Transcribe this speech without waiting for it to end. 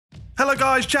Hello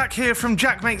guys, Jack here from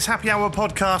Jack Makes Happy Hour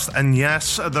podcast, and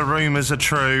yes, the rumours are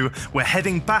true. We're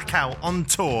heading back out on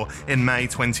tour in May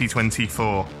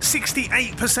 2024.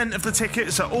 68% of the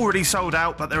tickets are already sold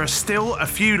out, but there are still a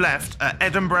few left at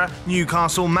Edinburgh,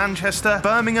 Newcastle, Manchester,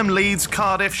 Birmingham, Leeds,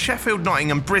 Cardiff, Sheffield,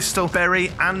 Nottingham, Bristol,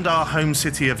 Bury, and our home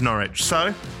city of Norwich.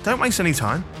 So, don't waste any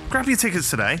time. Grab your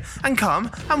tickets today and come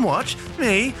and watch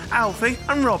me, Alfie,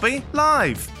 and Robbie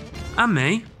live. And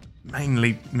me.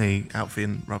 Mainly me, Alfie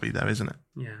and Robbie though, isn't it?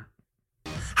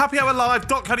 Yeah.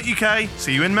 happyhourlive.co.uk.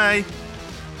 See you in May.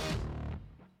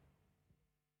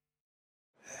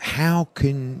 How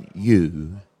can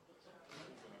you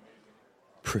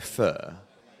prefer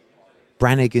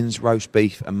Brannigan's roast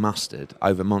beef and mustard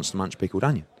over Monster Munch pickled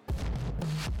onion?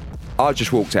 I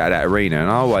just walked out of that arena, and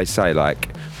I always say, like,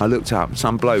 I looked up,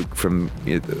 some bloke from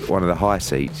one of the high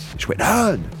seats just went,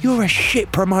 "Hearn, you're a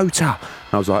shit promoter."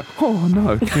 And I was like, "Oh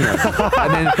no," and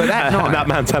then, but that night, that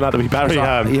man turned out to be Barry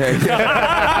Hearn.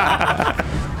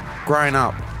 Growing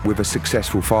up with a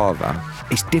successful father,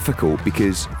 it's difficult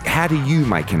because how do you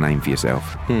make a name for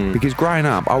yourself? Because growing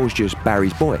up, I was just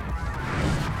Barry's boy.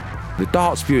 The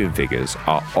darts viewing figures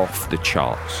are off the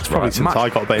charts. Probably since I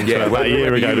got into about a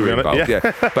year ago, to be honest. Yeah.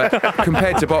 But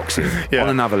compared to boxing, on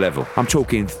another level, I'm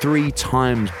talking 3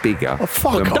 times bigger. Oh,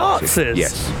 fuck, than darts boxing. is?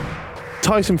 Yes.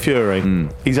 Tyson Fury,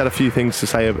 he's had a few things to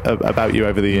say about you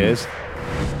over the years.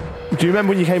 Do you remember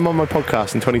when you came on my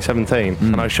podcast in 2017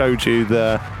 and I showed you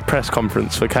the press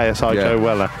conference for KSI Joe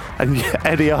Weller, and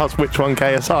Eddie asked which one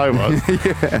KSI was?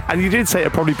 And you did say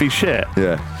it'd probably be shit.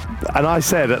 Yeah. And I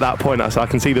said at that point, I said, I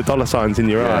can see the dollar signs in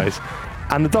your eyes.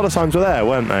 And the dollar signs were there,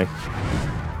 weren't they?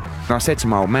 And I said to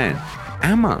my old man,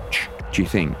 how much do you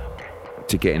think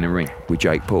to get in a ring with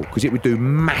Jake Paul? Because it would do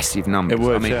massive numbers. It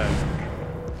would,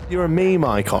 You're a meme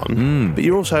icon, but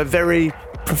you're also a very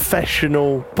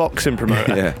professional boxing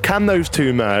promoter. Can those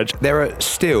two merge? There are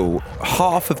still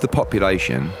half of the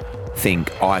population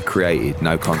think I created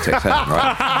no context Hearn,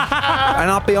 right? And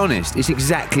I'll be honest, it's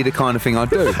exactly the kind of thing I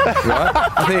do, right?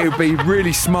 I think it would be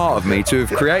really smart of me to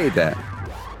have created that.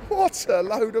 What a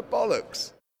load of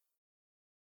bollocks.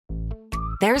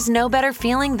 There's no better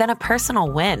feeling than a personal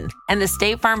win, and the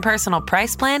State Farm Personal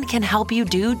Price Plan can help you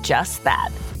do just that.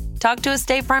 Talk to a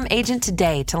State Farm agent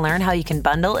today to learn how you can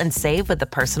bundle and save with the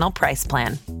Personal Price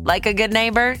Plan. Like a good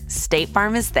neighbor, State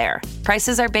Farm is there.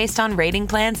 Prices are based on rating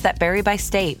plans that vary by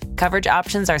state. Coverage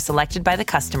options are selected by the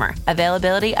customer.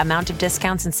 Availability, amount of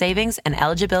discounts and savings, and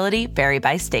eligibility vary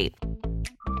by state.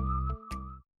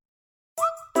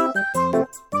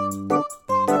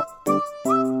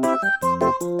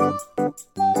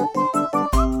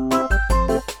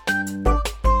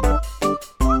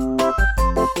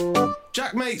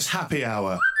 Jack Makes Happy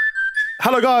Hour.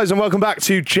 Hello guys, and welcome back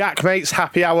to Jack Makes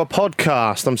Happy Hour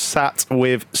podcast. I'm sat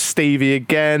with Stevie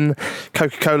again.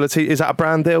 Coca-Cola tea, is that a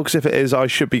brand deal? Because if it is, I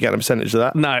should be getting a percentage of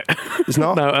that. No. It's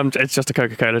not? No, it's just a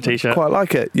Coca-Cola t-shirt. Quite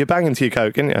like it. You're banging to your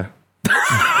Coke, aren't you?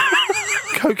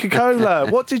 Coca-Cola.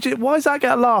 Why does that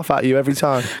get a laugh at you every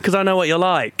time? Because I know what you're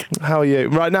like. How are you?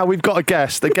 Right now we've got a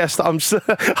guest. The guest that I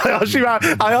asked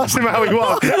him how he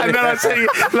was, and then I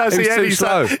see Eddie. Too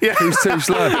slow. Yeah. He was too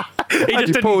slow. He just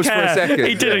didn't paused care. for a second.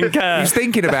 He didn't care. He was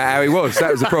thinking about how he was.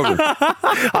 That was the problem.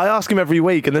 I ask him every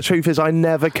week, and the truth is I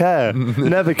never care.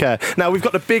 Never care. Now, we've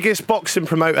got the biggest boxing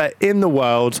promoter in the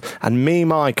world and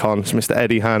meme icon, Mr.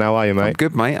 Eddie Hearn. How are you, mate? I'm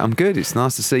good, mate. I'm good. It's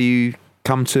nice to see you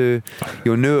come to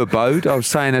your new abode. I was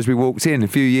saying as we walked in a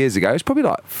few years ago, it's probably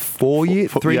like 4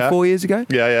 years ago.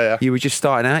 Yeah. You were just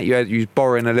starting out. You was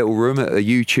borrowing a little room at a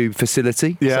YouTube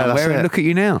facility somewhere, and look at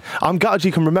you now. I'm gutted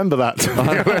you can remember that,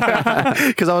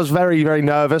 because I was very, very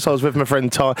nervous. I was with my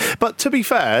friend Ty. But to be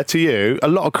fair to you, a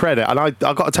lot of credit, and I've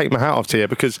got to take my hat off to you,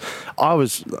 because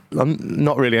I'm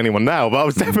not really anyone now, but I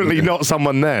was definitely not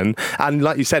someone then. And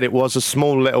like you said, it was a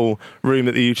small little room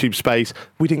at the YouTube space.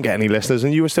 We didn't get any listeners,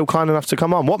 and you were still kind enough to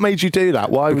come on. What made you do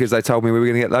that? Why? Because they told me we were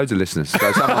going to get loads of listeners.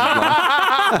 So someone was like,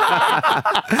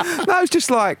 no, it's just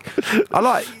like, I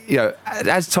like,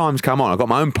 as times come on, I've got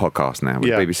my own podcast now with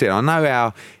BBC. And I know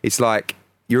how it's like,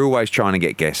 you're always trying to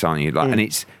get guests, aren't you? Like, and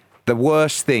it's the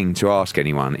worst thing to ask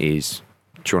anyone is,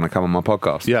 do you want to come on my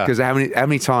podcast? Yeah. Because how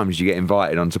many times do you get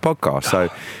invited onto podcasts? So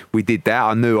we did that.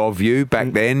 I knew of you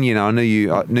back then. I knew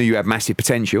you had massive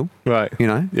potential. Right.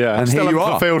 Yeah. And still here you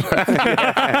are.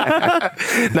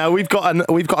 Now we've got an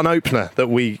opener that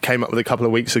we came up with a couple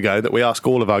of weeks ago that we ask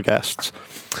all of our guests.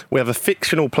 We have a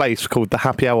fictional place called the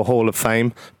Happy Hour Hall of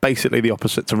Fame, basically the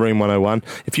opposite to Room 101.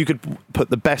 If you could put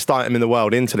the best item in the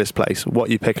world into this place, what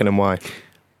are you picking and why?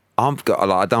 I don't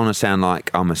want to sound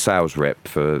like I'm a sales rep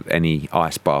for any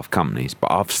ice bath companies, but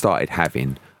I've started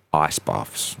having ice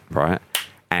baths, right?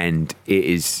 And it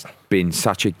is been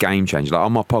such a game changer. Like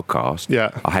on my podcast,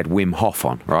 I had Wim Hof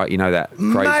on, right? You know that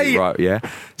crazy, right? Yeah.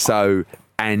 So,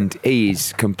 and he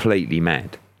is completely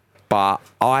mad. But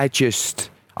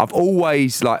I've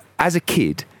always, like, as a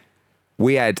kid,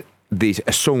 we had a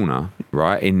sauna,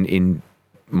 right? In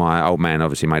my old man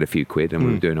obviously made a few quid and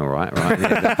we were doing all right?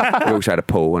 We also had a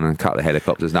pool and a couple of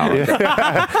helicopters. No,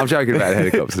 I'm joking about the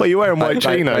helicopters. Well, you're wearing white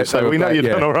chinos, so we know you're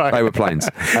done all right. They were planes.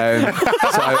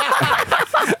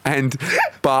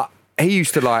 But he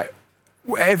used to, like,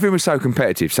 everyone was so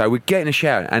competitive. So we'd get in a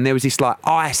shower and there was this, like,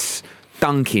 ice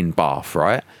dunking bath,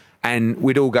 right? And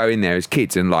we'd all go in there as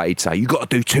kids and, like, he'd say, you got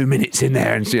to do 2 minutes in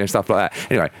there and stuff like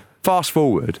that. Anyway, fast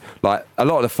forward, like, a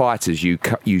lot of the fighters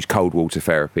use cold water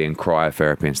therapy and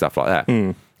cryotherapy and stuff like that.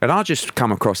 And I just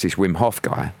come across this Wim Hof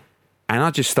guy, and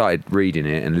I just started reading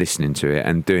it and listening to it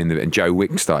and and Joe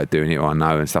Wick started doing it, I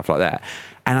know, and stuff like that.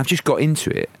 And I've just got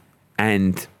into it,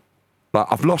 and, like,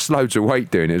 I've lost loads of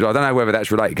weight doing it. I don't know whether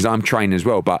that's related because I'm trained as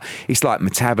well, but it's like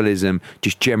metabolism,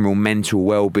 just general mental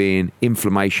well-being,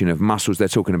 inflammation of muscles. They're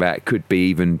talking about it could be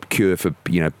even cure for,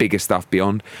 bigger stuff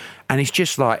beyond. And it's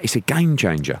just like, it's a game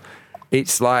changer.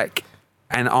 It's like,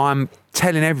 and I'm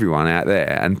telling everyone out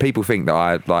there, and people think that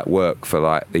I, like, work for,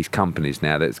 like, these companies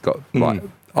now that's got, like,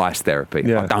 ice therapy.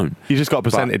 Yeah. I don't. You just got a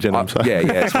percentage in them. So. Yeah.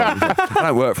 It's fine. I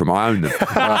don't work for them. I own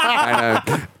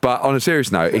them. But on a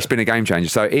serious note, it's been a game changer.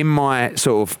 So in my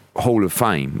sort of Hall of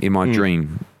Fame, in my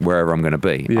dream, wherever I'm going to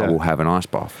be, I will have an ice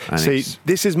bath. And see,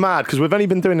 this is mad because we've only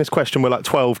been doing this question with like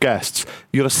 12 guests.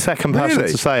 You're the second person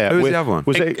to say it. Who was the other one?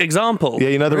 Was it Example. Yeah,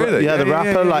 you know the the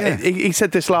rapper. Yeah. He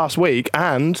said this last week,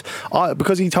 and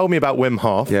because he told me about Wim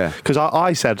Hof. Yeah. Because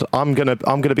I said I'm gonna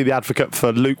be the advocate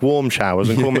for lukewarm showers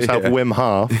and call myself Wim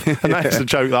Hof, and that's a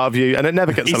joke that I've used, and it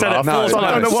never gets a laugh. No, so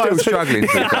I don't know why I'm still struggling.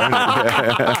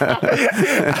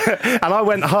 And I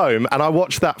went home and I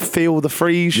watched that Feel the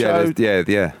Freeze show.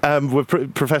 With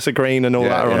Professor Green and all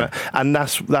that on it, and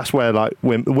that's where, like,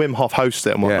 Wim Hof hosts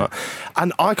it and whatnot.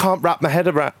 And I can't wrap my head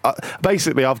around.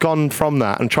 Basically, I've gone from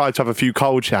that and tried to have a few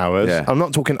cold showers. I'm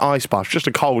not talking ice baths, just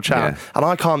a cold shower, and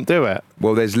I can't do it.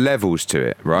 Well, there's levels to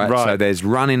it, right? So there's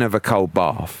running of a cold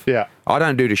bath. Yeah. I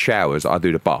don't do the showers, I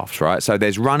do the baths, right? So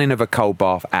there's running of a cold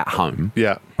bath at home.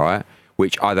 Yeah. Right?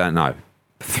 Which I don't know.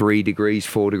 3 degrees,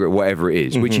 4 degrees, whatever it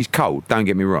is, which is cold, don't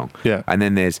get me wrong. Yeah. And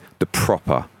then there's the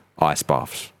proper ice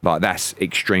baths. Like, that's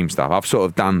extreme stuff. I've sort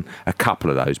of done a couple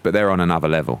of those, but they're on another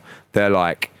level. They're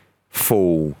like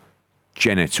full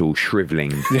genital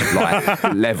shriveling, like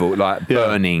level, like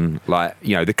burning, like,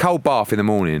 the cold bath in the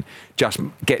morning just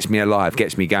gets me alive,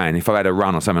 gets me going if I've had a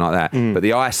run or something like that. But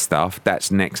the ice stuff, that's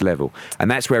next level.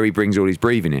 And that's where he brings all his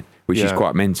breathing in, which is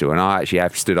quite mental. And I actually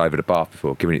have stood over the bath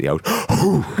before, giving it the old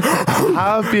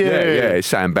Have you? Yeah, it's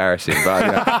so embarrassing. But,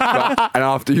 and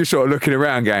after you're sort of looking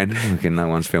around going, no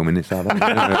one's filming this, are they?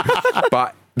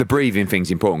 But the breathing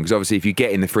thing's important because obviously if you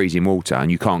get in the freezing water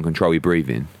and you can't control your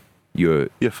breathing, you're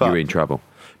in trouble.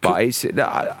 But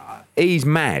he's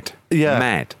mad. Yeah.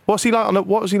 Mad. What's he like?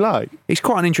 What was he like? It's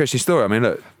quite an interesting story. I mean,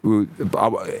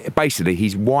 look, basically,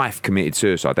 his wife committed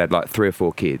suicide. They had like 3 or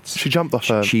 4 kids. She jumped off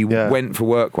She went for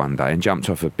work one day and jumped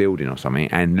off a building or something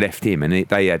and left him. And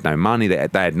they had no money. They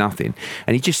had nothing.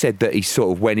 And he just said that he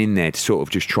sort of went in there to sort of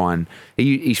just try and...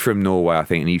 He's from Norway, I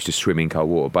think, and he used to swim in cold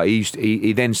water. But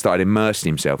he then started immersing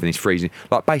himself in his freezing...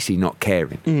 Like, basically not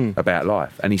caring about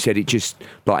life. And he said it just,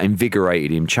 like,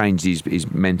 invigorated him, changed his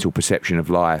mental perception of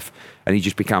life. And he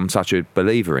just become such a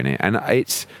believer in it. And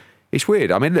it's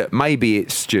weird. I mean, look, maybe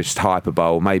it's just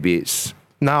hyperbole. Maybe it's...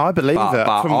 No, I believe it.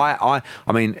 But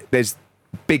I mean, there's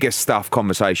bigger stuff,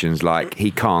 conversations like he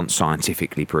can't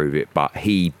scientifically prove it, but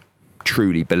he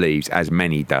truly believes, as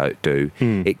many do,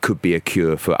 it could be a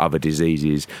cure for other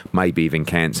diseases, maybe even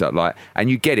cancer. Like,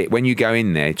 and you get it when you go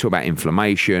in there, talk about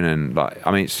inflammation and, like, I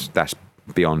mean, that's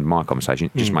beyond my conversation.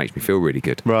 It just makes me feel really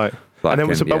good. Right. Like,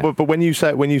 and then but when you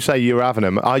say you're having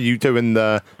them, are you doing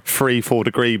the 3-4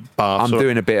 degree baths? I'm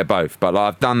doing a bit of both, but,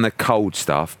 like, I've done the cold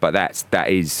stuff, but that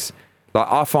is like,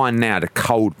 I find now the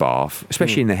cold bath,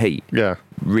 especially in the heat,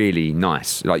 really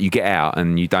nice. Like, you get out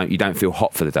and you don't feel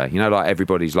hot for the day. Like,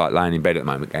 everybody's like laying in bed at the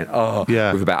moment going,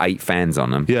 with about 8 fans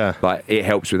on them. Yeah, like, it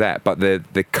helps with that. But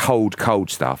the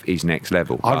cold stuff is next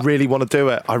level. I really want to do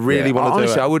it. I really want to do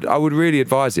it. Honestly, I would really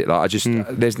advise it. Like,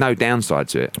 there's no downside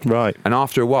to it. Right. And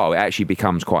after a while, it actually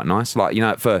becomes quite nice. Like,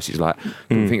 at first it's like,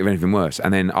 couldn't think of anything worse.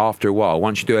 And then after a while,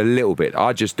 once you do a little bit,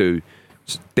 I just do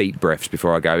deep breaths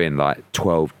before I go in, like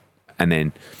 12. And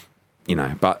then,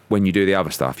 but when you do the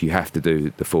other stuff, you have to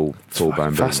do the full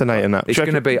blown. Fascinating. That it's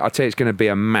going to be. I tell you, it's going to be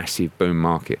a massive boom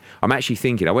market. I'm actually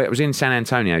thinking. I was in San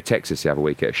Antonio, Texas, the other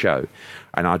week at a show,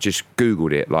 and I just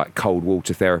Googled it, like cold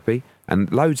water therapy,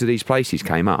 And loads of these places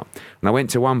came up. And I went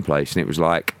to one place and it was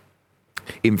like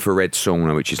infrared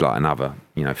sauna, which is like another,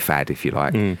 fad, if you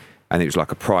like. And it was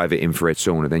like a private infrared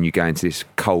sauna. Then you go into this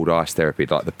cold ice therapy,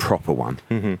 like the proper one.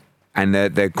 And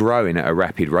they're growing at a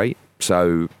rapid rate.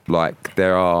 So, like,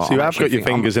 there are... So you have got your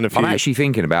fingers in a few... I'm actually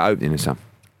thinking about opening some.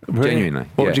 Really? Genuinely.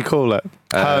 What would you call it?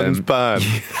 Hearn's Burn.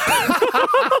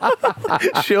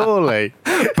 Surely.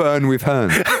 Burn with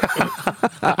Hearn.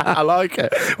 I like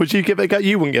it. Would you give it a go?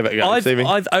 You wouldn't give it a go, Stevie.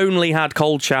 I've only had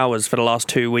cold showers for the last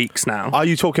 2 weeks now. Are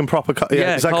you talking proper...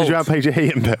 Yeah, is that because you haven't paid your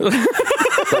heating bill?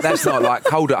 But that's not like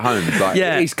cold at home. Like,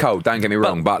 Yeah. it is cold, don't get me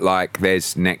wrong, but like there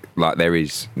is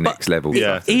next level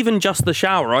Yeah. stuff. Even just the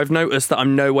shower, I've noticed that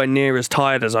I'm nowhere near as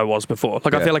tired as I was before.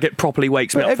 Like, I feel like it properly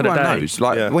wakes me But up for the everyone day. knows,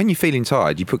 like when you're feeling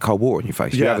tired, you put cold water on your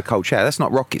face. You Yeah. have a cold shower. That's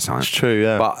not rocket science. It's true,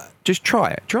 yeah. But just try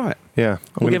it. Yeah.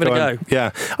 We'll give it a go.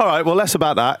 Yeah. All right, well, less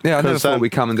about that. Yeah, I never 'cause, thought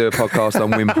we'd come and do a podcast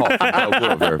on Wim Hof and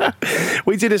cold water.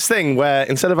 we did this thing where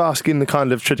instead of asking the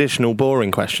kind of traditional boring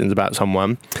questions about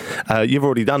someone, you've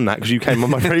already done that because you came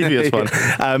on my previous one.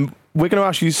 We're going to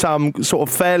ask you some sort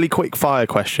of fairly quick fire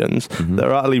questions that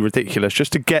are utterly ridiculous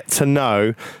just to get to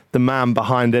know the man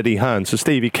behind Eddie Hearn. So,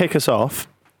 Stevie, kick us off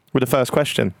with the first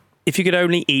question. If you could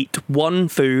only eat one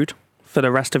food for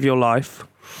the rest of your life,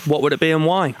 what would it be and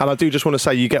why? And I do just want to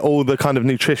say you get all the kind of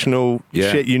nutritional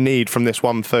Yeah. shit you need from this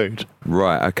one food.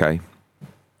 Right, okay.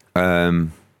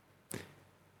 I'm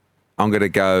going to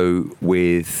go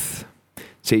with...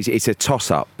 See, it's a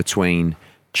toss-up between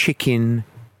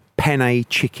penne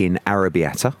chicken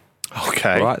arrabbiata.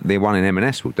 Okay. Right, the one in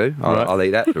M&S will do. I'll eat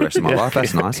that for the rest of my life.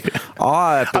 That's nice.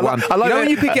 I have the one. I like when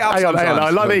you pick it up hang on, sometimes. I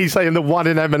like that he's saying the one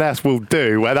in M&S will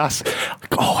do, where that's...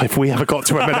 Oh, if we ever got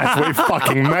to M&S, we've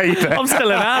fucking made it. I'm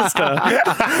still in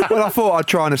Asda. Well, I thought I'd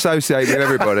try and associate with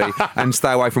everybody and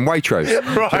stay away from Waitrose. Right,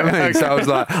 You know what I mean? okay.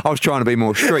 So I was trying to be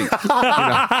more street.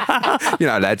 You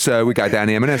know, lads, we go down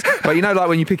the M&S. But like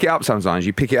when you pick it up sometimes,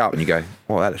 you pick it up and you go,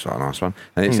 oh, that looks like a nice one.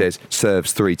 And it says,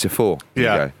 serves 3 to 4. You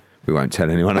Yeah. go, we won't tell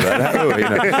anyone about that,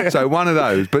 will we? So one of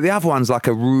those. But the other one's like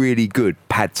a really good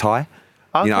pad thai.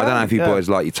 I don't know if you boys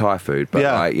like your Thai food, but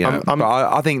but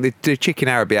I think the chicken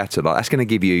arrabbiata, that's going to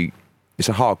give you... It's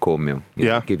a hardcore meal.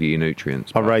 Give you your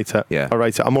nutrients. I rate it. Yeah. I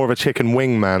rate it. I'm more of a chicken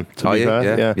wing man, to be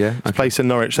fair. Yeah. It's a place in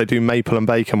Norwich, they do maple and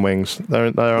bacon wings. They're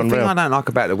unreal. The thing I don't like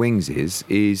about the wings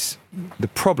is the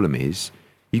problem is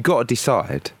you got to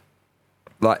decide,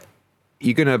 like,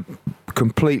 you're going to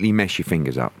completely mess your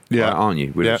fingers up, right, aren't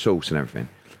you, with the sauce and everything.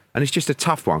 And it's just a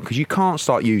tough one because you can't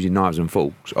start using knives and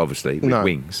forks, obviously, with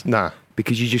wings. Nah.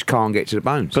 Because you just can't get to the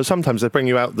bones. But sometimes they bring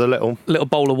you out the little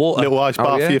bowl of water. Little ice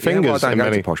bath for your fingers. Well, I don't go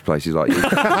to posh places like you.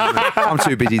 I'm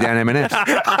too busy down M&S.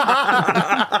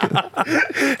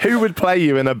 Who would play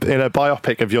you in a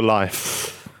biopic of your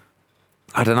life?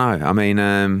 I don't know. I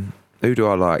mean, who do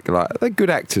I like? Like, they're good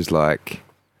actors like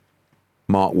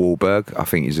Mark Wahlberg. I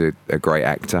think he's a great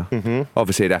actor. Mm-hmm.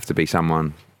 Obviously, it'd have to be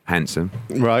someone handsome,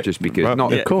 right? Just because, right.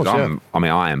 not of course. I am,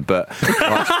 but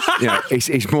like,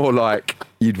 it's more like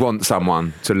you'd want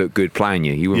someone to look good playing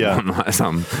you. You wouldn't want like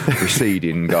some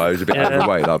receding guy who's a bit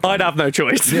overweight. Like, I'd have no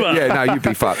choice. No, you'd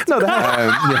be fucked. No,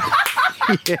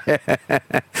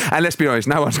 and let's be honest,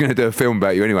 no one's going to do a film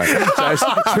about you anyway. So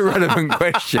it's a relevant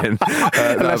question.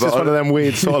 Unless it's one of them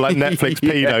weird sort of like Netflix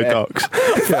pedo docs.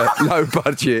 Low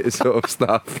budget sort of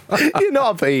stuff. You're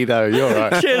not a pedo, you're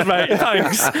right. Cheers, mate.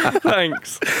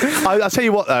 Thanks. I'll tell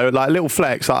you what though, like a little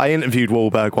flex, like, I interviewed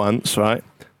Wahlberg once, right?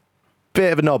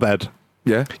 Bit of a knobhead.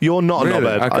 Yeah, you're not really?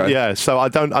 a knobhead. Okay. So I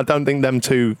don't think them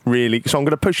two really. So I'm going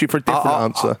to push you for a different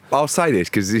answer. I'll say this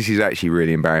because this is actually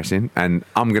really embarrassing, and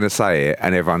I'm going to say it,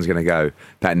 and everyone's going to go,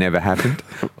 "That never happened."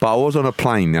 But I was on a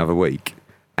plane the other week,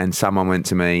 and someone went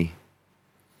to me,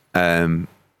 "You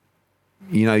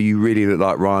really look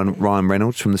like Ryan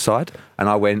Reynolds from the side," and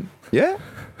I went, "Yeah."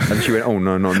 And she went, "Oh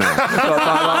no, not now."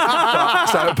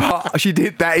 But she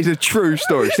did. That is a true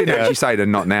story. She didn't actually say the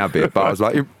 "not now" bit, but I was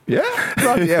like, "Yeah,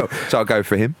 bloody hell." So I'll go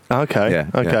for him. Okay. Yeah,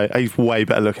 okay. Yeah. He's way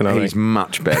better looking. He's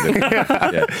much better looking.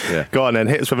 yeah. Go on then.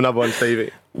 Hit us with another one,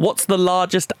 Stevie. What's the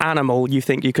largest animal you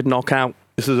think you could knock out?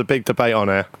 This is a big debate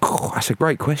on air. Oh, that's a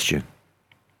great question.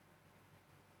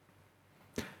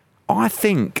 I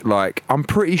think, I'm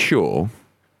pretty sure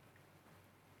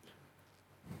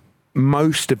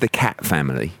most of the cat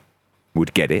family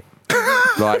would get it.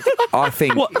 I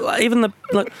think... What, even the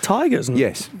tigers?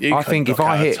 Yes. I think if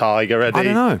I hit... a tiger, Eddie. I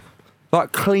don't know.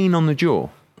 Clean on the jaw.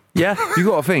 Yeah. You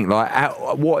got to think,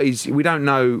 we don't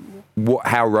know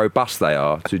how robust they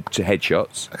are to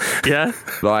headshots. Yeah.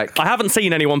 I haven't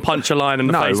seen anyone punch a lion in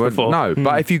the face before. No,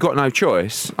 but if you've got no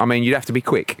choice, I mean, you'd have to be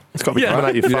quick. It's got to be coming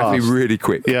at you You'd have to be fast. really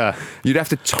quick. Yeah. You'd have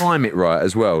to time it right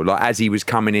as well. Like, as he was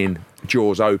coming in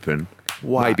jaws open,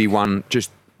 Whack. maybe one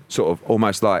just sort of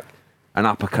almost like an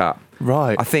uppercut.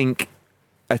 Right. I think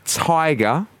a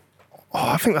tiger. Oh,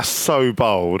 I think that's so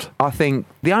bold. I think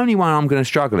the only one I'm going to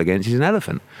struggle against is an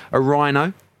elephant, a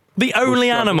rhino. The only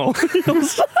animal.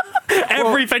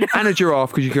 Everything. And a giraffe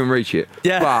because you can reach it.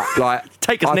 Yeah. But like,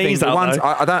 Take his I knees think the out, ones though.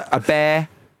 I don't. A bear.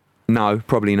 No,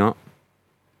 probably not.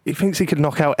 He thinks he could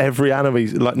knock out every animal.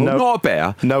 Like Well, no, not a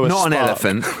bear. no, a not an spark.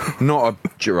 elephant. Not a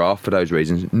giraffe for those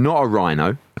reasons. Not a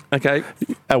rhino. Okay.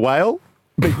 a whale.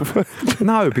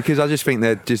 No, because I just think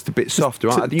they're just a bit softer.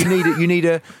 Right? You need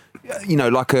a, you know,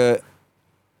 like a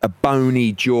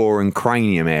bony jaw and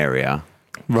cranium area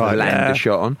Right, to land yeah. a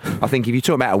shot on. I think if you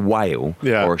talk about a whale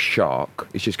Yeah. or a shark,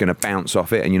 it's just going to bounce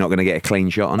off it, and you're not going to get a clean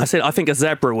shot on I it. said I think a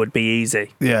zebra would be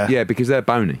easy. Yeah. Yeah, because they're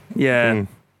bony. Yeah.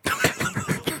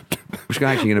 Which I'm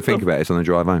actually going to think about this on the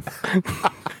drive home.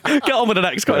 Get on with the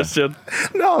next question.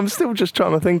 No, I'm still just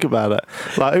trying to think about it.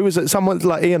 Like, who was it? Someone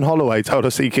like Ian Holloway told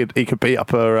us he could beat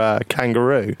up a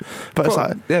kangaroo, but it's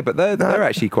like Yeah, but they're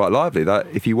actually quite lively. Like,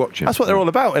 if you watch them, that's what they're all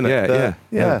about, isn't it?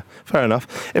 Yeah. Fair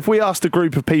enough. If we asked a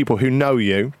group of people who know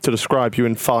you to describe you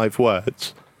in 5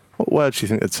 words, what words do you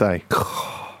think they'd say?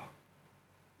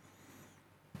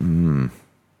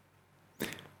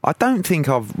 I don't think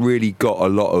I've really got a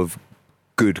lot of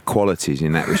good qualities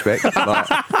in that respect.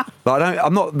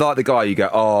 I'm not like the guy you go,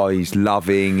 oh, he's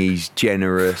loving, he's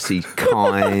generous, he's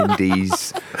kind,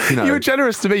 he's, you know. You were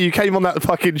generous to me. You came on that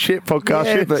fucking shit podcast.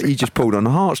 Yeah, but you just pulled on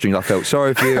the heartstrings. I felt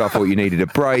sorry for you. I thought you needed a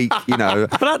break, you know.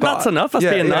 But that's enough. That's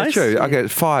being nice. True. I get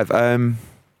 5.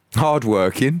 Hard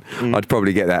working. I'd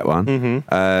probably get that one.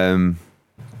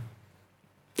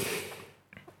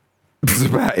 That's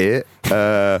about it.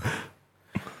 I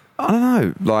don't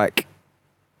know. Like,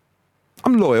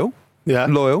 I'm loyal. Yeah.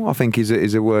 Loyal, I think, is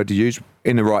a word to use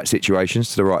in the right situations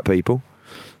to the right people.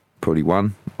 Probably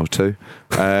 1 or 2.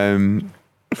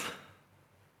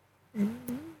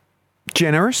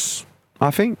 Generous, I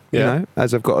think. Yeah. You know,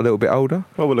 as I've got a little bit older.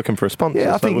 Well, we're looking for a sponsor. Yeah,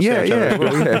 I so think. we'll see Yeah, how yeah,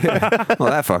 generous we are. yeah. Not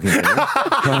that fucking.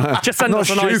 Generous. Just send Not us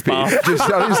an ice stupid. bar.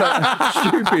 I was like,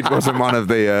 stupid wasn't one of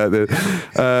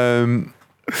the.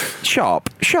 Sharp.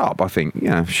 I think.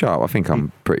 Yeah, sharp. I think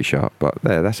I'm pretty sharp, but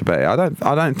that's about it.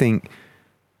 I don't think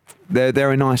there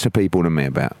are nicer people than me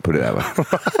about. Put it that way.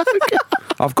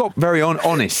 I've got very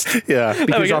honest. Yeah.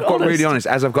 Because I've got really honest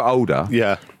as I've got older.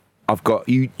 Yeah. I've got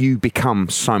you become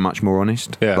so much more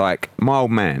honest. Yeah. Like, my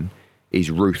old man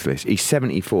is ruthless. He's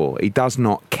 74. He does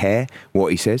not care what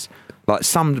he says. Like,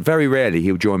 very rarely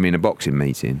he'll join me in a boxing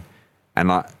meeting, and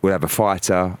like we'll have a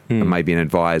fighter and maybe an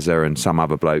advisor and some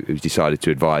other bloke who's decided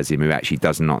to advise him who actually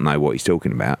does not know what he's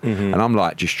talking about. And I'm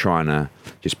like just trying to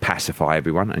just pacify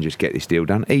everyone and just get this deal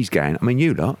done. He's going, I mean,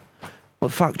 you lot, what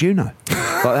the fuck do you know?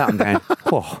 Like that, I'm going,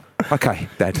 oh, okay,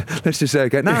 Dad, let's just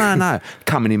go, no.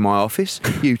 Coming in my office,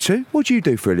 you two, what do you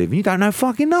do for a living? You don't know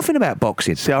fucking nothing about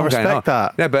boxing. See, I I'm going, respect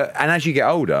that. Yeah, and as you get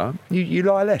older, you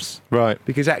lie less. Right.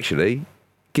 Because actually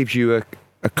gives you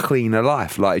a cleaner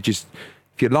life. Like, it just,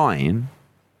 if you're lying,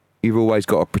 you've always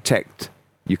got to protect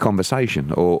your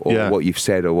conversation or what you've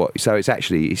said or what. So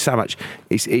it's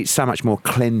so much more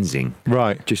cleansing,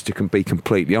 Right. just to be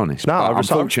completely honest. No, But I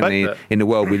respect unfortunately, it. in the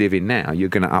world we live in now, you're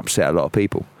going to upset a lot of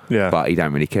people. Yeah. But he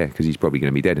don't really care because he's probably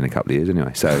going to be dead in a couple of years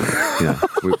anyway. So you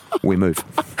know, we move.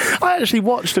 I actually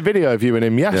watched a video of you and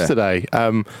him yesterday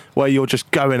where you're just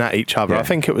going at each other. Yeah. I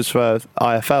think it was for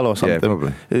IFL or something. Yeah,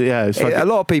 probably. Yeah, it's like A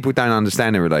lot of people don't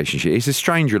understand the relationship. It's a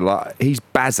stranger. Like, he's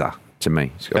Bazza to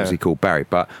me. He's obviously called Barry,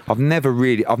 but I've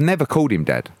never called him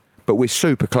Dad. But we're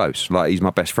super close. Like, he's my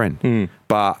best friend.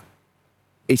 But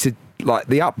it's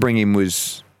the upbringing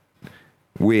was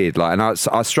weird. Like, and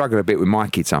I struggle a bit with my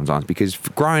kids sometimes because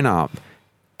growing up,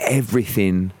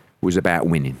 everything was about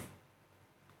winning.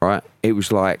 Right? It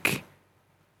was like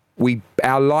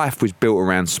our life was built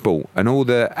around sport, and all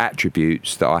the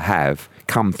attributes that I have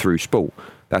come through sport.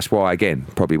 That's why, again,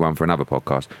 probably one for another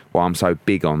podcast, why I'm so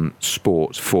big on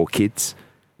sports for kids,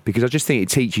 because I just think it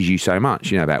teaches you so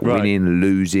much, you know, about winning,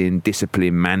 losing,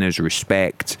 discipline, manners,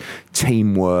 respect,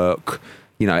 teamwork,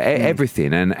 you know,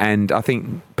 everything. And I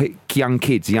think young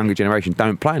kids, the younger generation,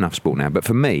 don't play enough sport now. But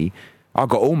for me, I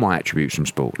got all my attributes from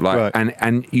sport. Like,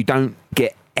 and you don't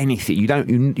get anything.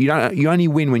 You only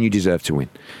win when you deserve to win.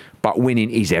 But winning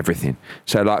is everything.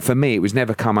 So, like, for me, it was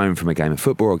never come home from a game of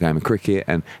football or a game of cricket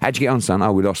and, how'd you get on, son?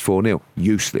 Oh, we lost 4-0.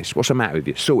 Useless. What's the matter with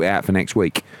you? Sort it out for next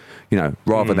week. You know,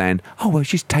 rather than, oh, well,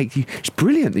 it's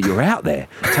brilliant that you're out there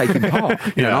taking part.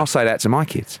 You know, and I'll say that to my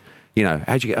kids. You know,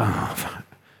 how'd you get, oh, fuck.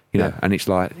 You know, and it's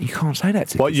like, you can't say that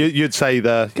to what kids. you'd say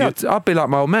I'd be like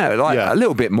my old man, like a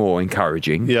little bit more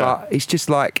encouraging. Yeah. But it's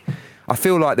just like, I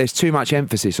feel like there's too much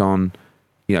emphasis on,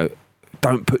 you know,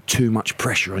 don't put too much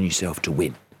pressure on yourself to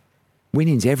win.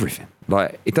 Winning's everything.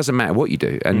 Like, it doesn't matter what you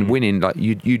do. And winning, like,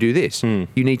 you do this. You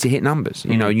need to hit numbers.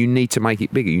 You know, you need to make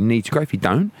it bigger. You need to grow. If you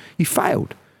don't, you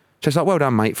failed. So it's like, well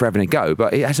done, mate, for having a go,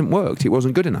 but it hasn't worked. It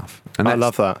wasn't good enough. And I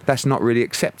love that. That's not really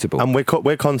acceptable. And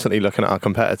we're constantly looking at our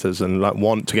competitors and like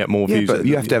want to get more views. But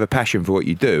you have to have a passion for what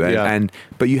you do.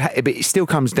 But it still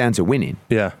comes down to winning.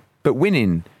 Yeah. But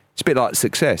winning, it's a bit like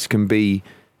success, can be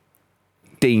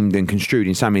deemed and construed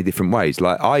in so many different ways.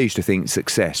 Like, I used to think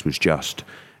success was just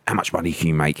how much money can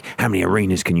you make, how many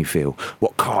arenas can you fill,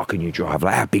 what car can you drive,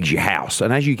 like how big's your house.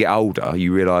 And as you get older,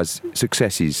 you realise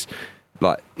success is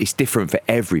like, it's different for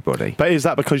everybody. But is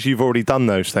that because you've already done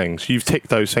those things? You've ticked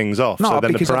those things off. No, so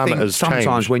then because the I think parameters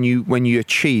sometimes change. when you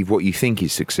achieve what you think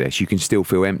is success, you can still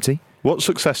feel empty. What's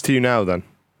success to you now then?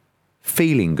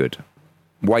 Feeling good,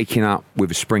 waking up with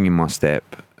a spring in my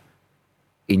step,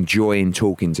 enjoying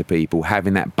talking to people,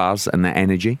 having that buzz and that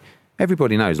energy.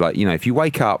 Everybody knows, like, you know, if you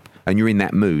wake up and you're in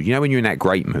that mood, you know, when you're in that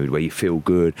great mood where you feel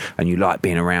good and you like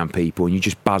being around people and you're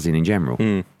just buzzing in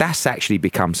general, that's actually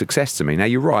become success to me. Now,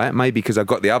 you're right, maybe because I've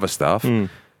got the other stuff,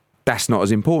 that's not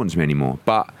as important to me anymore.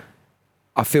 But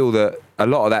I feel that a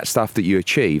lot of that stuff that you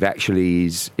achieve actually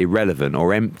is irrelevant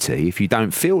or empty if you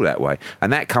don't feel that way.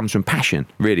 And that comes from passion,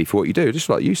 really, for what you do. Just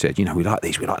like you said, you know, we like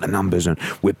these, we like the numbers and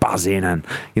we're buzzing. And,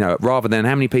 you know, rather than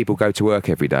how many people go to work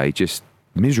every day just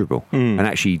miserable and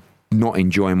actually not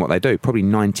enjoying what they do, probably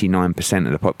 99%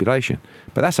 of the population.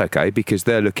 But that's okay, because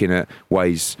they're looking at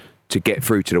ways to get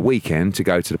through to the weekend, to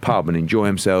go to the pub and enjoy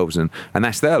themselves, and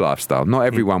that's their lifestyle. Not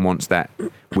everyone wants that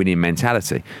winning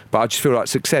mentality. But I just feel like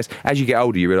success, as you get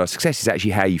older, you realise success is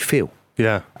actually how you feel.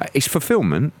 Yeah. It's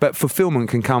fulfillment, but fulfillment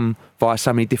can come via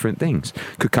so many different things.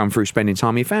 Could come through spending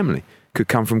time with your family. Could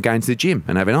come from going to the gym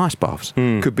and having ice baths.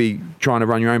 Could be trying to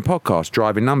run your own podcast,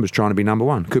 driving numbers, trying to be number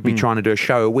one. Could be trying to do a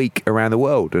show a week around the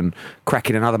world and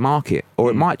cracking another market. Or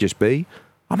it might just be,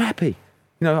 I'm happy.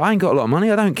 You know, I ain't got a lot of money,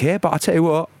 I don't care, but I tell you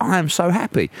what, I am so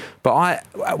happy. But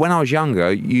when I was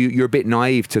younger, you're a bit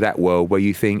naive to that world where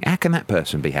you think, how can that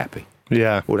person be happy?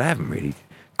 Yeah. Well, they haven't really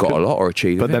got a lot or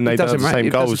achieved. But then they don't have the same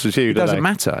goals as you, do they? It doesn't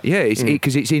matter. Yeah,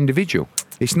 because it's individual.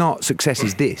 It's not success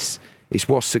is this. It's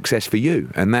what's success for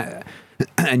you.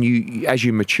 And you, as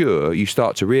you mature, you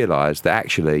start to realise that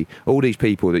actually all these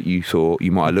people that you thought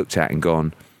you might have looked at and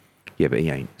gone, yeah, but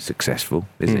he ain't successful,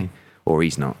 is he? Or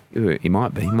he's not. He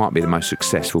might be. He might be the most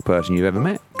successful person you've ever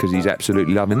met because he's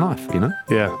absolutely loving life, you know?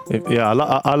 Yeah. Yeah,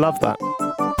 I love that.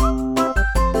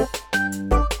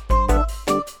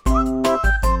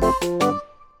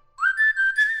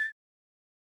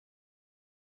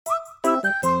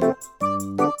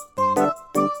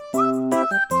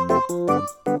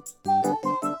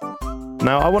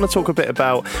 Now, I want to talk a bit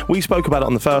about, we spoke about it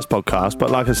on the first podcast, but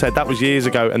like I said, that was years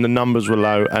ago and the numbers were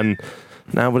low, and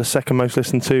now we're the second most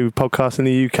listened to podcast in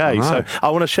the UK. Wow. So I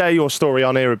want to share your story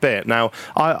on here a bit. Now,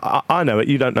 I know it,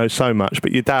 you don't know so much,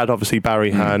 but your dad, obviously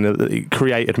Barry Hearn, he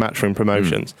created Matchroom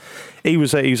Promotions. He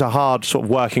was a hard sort of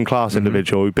working class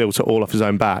individual who built it all off his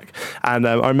own back. And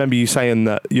I remember you saying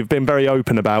that you've been very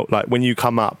open about, like, when you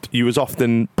come up, you was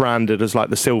often branded as like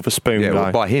the silver spoon guy.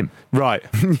 Well, by him. Right.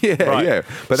 Yeah.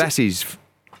 But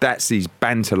that's his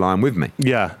banter line with me.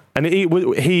 Yeah. And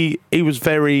he was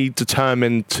very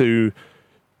determined to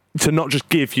not just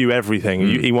give you everything.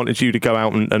 He wanted you to go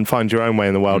out and find your own way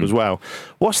in the world as well.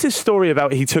 What's this story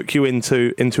about? He took you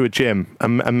into a gym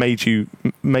and made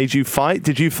you fight.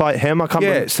 Did you fight him? I can't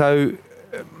remember. So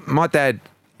my dad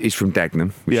is from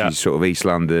Dagenham, which is sort of East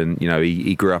London. You know,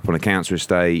 he grew up on a council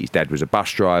estate. His dad was a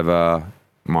bus driver.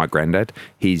 My granddad,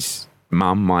 his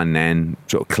mum, my nan,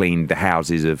 sort of cleaned the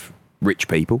houses of rich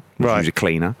people. She was a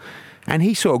cleaner, and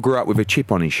he sort of grew up with a chip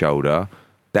on his shoulder.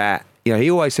 That, you know, he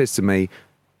always says to me,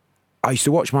 I used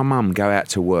to watch my mum go out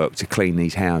to work to clean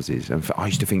these houses, and I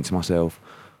used to think to myself,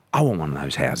 I want one of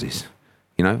those houses.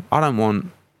 You know, I don't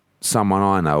want someone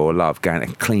I know or love going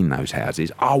to clean those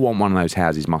houses. I want one of those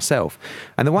houses myself.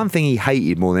 And the one thing he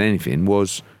hated more than anything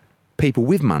was people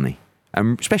with money,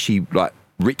 and especially like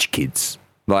rich kids,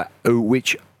 like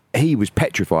which he was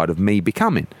petrified of me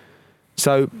becoming.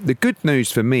 So the good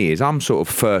news for me is I'm sort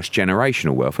of first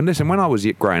generational wealth. And listen, when I was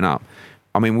growing up,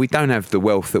 I mean, we don't have the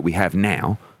wealth that we have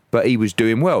now. But he was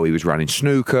doing well. He was running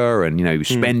snooker, and, you know, he was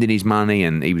spending his money,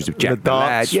 and he was a Jack the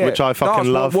darts, which I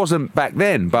fucking love. Wasn't back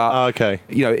then, but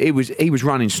you know, he was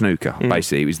running snooker.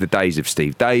 Basically, it was the days of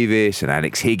Steve Davis and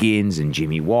Alex Higgins and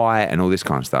Jimmy White and all this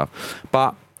kind of stuff.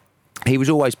 But he was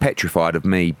always petrified of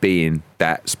me being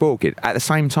that sport kid. At the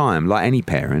same time, like any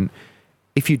parent,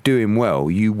 if you're doing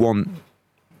well, you want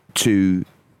your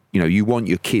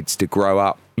kids to grow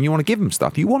up, and you want to give them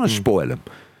stuff. You want to spoil them.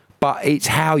 But it's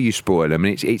how you spoil them,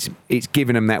 and it's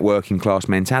giving them that working class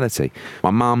mentality. My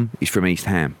mum is from East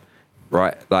Ham,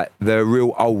 right? Like they're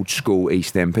real old school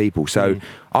East End people. So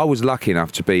I was lucky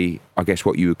enough to be, I guess,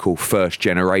 what you would call first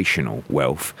generational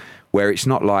wealth, where it's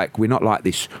not like we're not like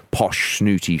this posh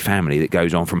snooty family that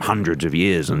goes on from hundreds of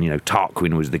years. And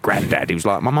Tarquin was the granddad. He was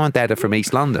like, my mum and dad are from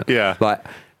East London. Yeah, like.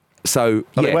 So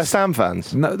Are yes. they West Ham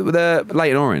fans? No, they're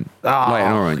Leighton Orient.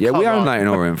 Leighton Orient. Yeah, we owned Leighton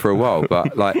Orient for a while,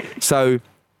 but so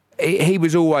he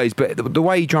was always. But the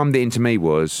way he drummed it into me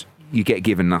was, you get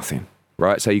given nothing,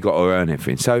 right? So you got to earn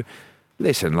everything. So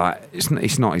listen, like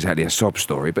it's not exactly a sob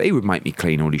story, but he would make me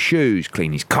clean all his shoes,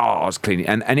 clean his cars,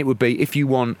 and it would be, if you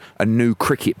want a new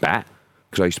cricket bat,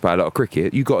 because I used to play a lot of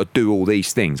cricket, you got to do all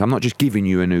these things. I'm not just giving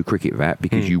you a new cricket bat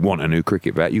because you want a new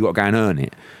cricket bat. You got to go and earn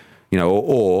it.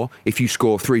 Or if you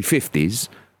score 350s,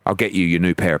 I'll get you your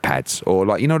new pair of pads. Or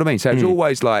what I mean? So it's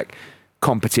always like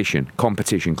competition,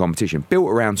 built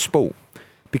around sport.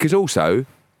 Because also,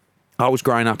 I was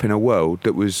growing up in a world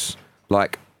that was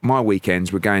like, my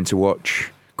weekends were going to watch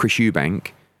Chris Eubank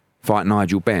fight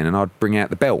Nigel Benn, and I'd bring out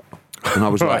the belt. And I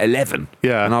was like 11.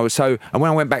 Yeah. And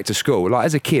when I went back to school, like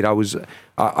as a kid,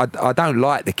 I don't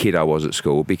like the kid I was at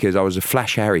school, because I was a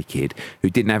flash Harry kid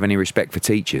who didn't have any respect for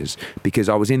teachers, because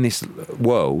I was in this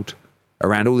world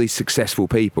around all these successful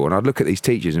people, and I'd look at these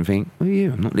teachers and think, well,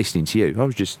 I'm not listening to you. I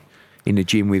was just in the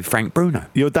gym with Frank Bruno.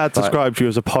 Your dad described you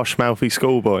as a posh, mouthy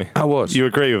schoolboy. I was. You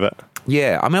agree with it?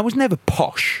 Yeah. I mean, I was never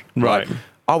posh. Right.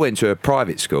 I went to a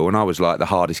private school, and I was like the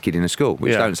hardest kid in the school,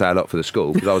 which don't say a lot for the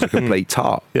school, because I was a complete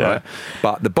tart. Yeah. Right?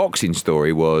 But the boxing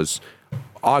story was,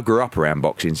 I grew up around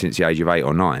boxing since the age of 8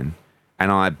 or 9,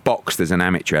 and I boxed as an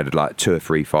amateur. I had like 2 or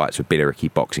 3 fights with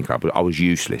Billericay Boxing Club. I was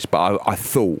useless, but I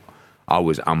thought I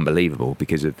was unbelievable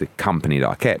because of the company that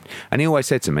I kept. And he always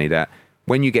said to me that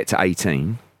when you get to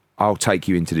 18, I'll take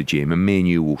you into the gym, and me and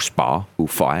you will spar, we'll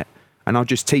fight, and I'll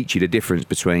just teach you the difference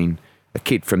between a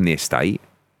kid from the estate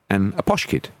and a posh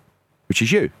kid, which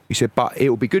is you. He said, but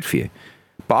it'll be good for you.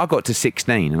 But I got to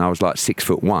 16 and I was like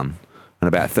 6'1" and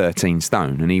about 13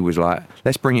 stone. And he was like,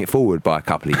 let's bring it forward by a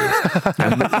couple of years.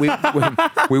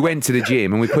 And we went to the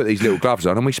gym, and we put these little gloves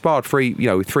on, and we sparred with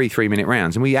 3-minute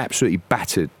rounds, and we absolutely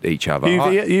battered each other.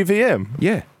 UVM?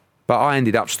 Yeah. But I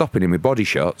ended up stopping him with body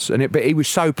shots, but he was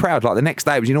so proud. Like the next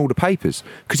day it was in all the papers,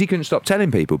 because he couldn't stop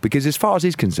telling people, because as far as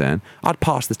he's concerned, I'd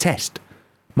passed the test.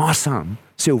 My son,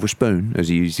 Silver Spoon, as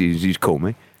he used to call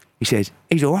me, he says,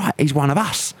 he's all right, he's one of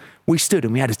us. We stood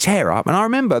and we had a tear up. And I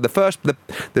remember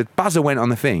the buzzer went on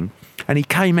the thing, and he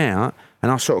came out,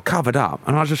 and I sort of covered up,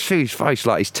 and I just see his face,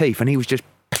 like his teeth, and he was just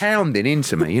pounding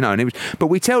into me, but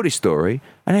we tell this story,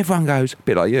 and everyone goes, a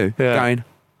bit like you, going,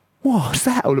 what's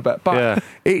that all about? But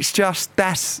it's just,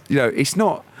 it's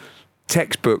not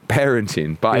textbook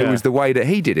parenting, but it was the way that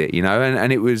he did it,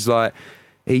 and it was like,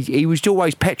 he was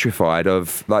always petrified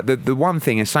of, like, the one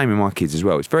thing, and same with my kids as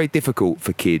well, it's very difficult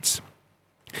for kids,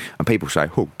 and people say,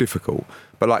 difficult,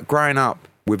 but like growing up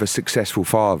with a successful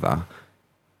father,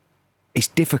 it's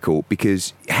difficult,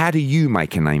 because how do you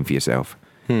make a name for yourself?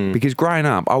 Because growing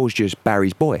up, I was just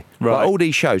Barry's boy. Right. Like all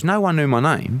these shows, no one knew my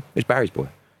name, it was Barry's boy.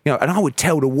 And I would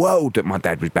tell the world that my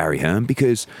dad was Barry Hearn,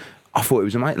 because I thought it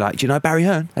was a mate. Like, do you know Barry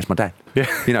Hearn? That's my dad.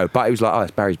 Yeah. But it was like,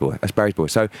 that's Barry's boy. That's Barry's boy.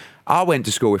 So I went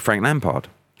to school with Frank Lampard.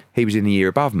 He was in the year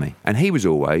above me, and he was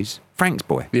always Frank's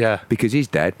boy. Yeah. Because his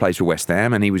dad plays for West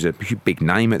Ham, and he was a big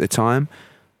name at the time.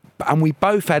 And we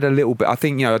both had a little bit. I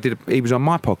think he was on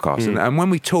my podcast, and when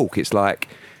we talk, it's like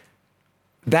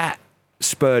that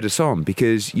spurred us on,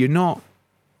 because you're not.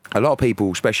 A lot of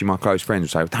people, especially my close friends, will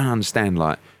say, "I don't understand,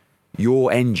 like,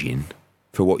 your engine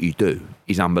for what you do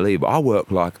is unbelievable. I work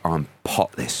like I'm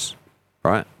potless,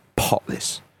 right?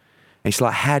 Potless." It's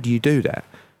like, how do you do that?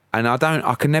 And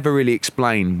I can never really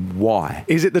explain why.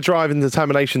 Is it the drive and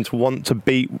determination to want to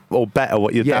beat or better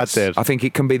what your dad did? I think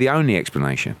it can be the only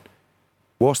explanation.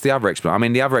 What's the other explanation? I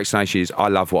mean, the other explanation is I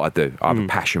love what I do. I have a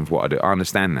passion for what I do. I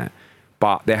understand that.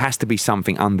 But there has to be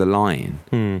something underlying.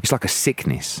 It's like a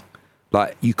sickness.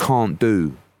 Like, you can't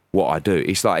do what I do.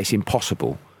 It's like, it's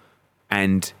impossible.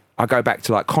 And I go back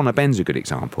to, like, Conor Benn's a good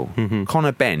example.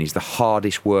 Conor Benn is the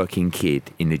hardest working kid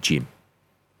in the gym,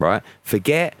 right?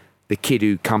 Forget the kid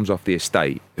who comes off the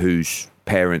estate, whose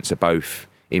parents are both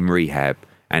in rehab,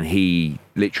 and he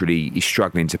literally is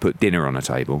struggling to put dinner on the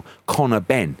table. Conor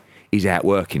Benn is out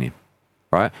working him,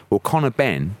 right? Well, Conor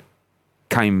Benn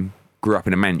grew up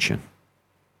in a mansion,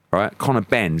 right? Conor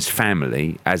Benn's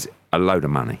family has a load of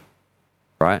money,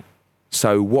 right?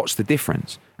 So what's the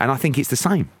difference? And I think it's the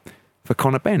same for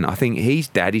Conor Benn. I think his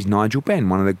dad is Nigel Benn,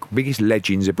 one of the biggest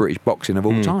legends of British boxing of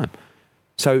all time.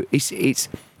 So it's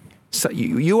So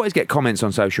you always get comments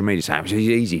on social media saying it's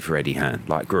easy for Eddie Hearn.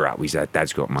 Like, grew up, his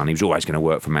dad's got money. He was always going to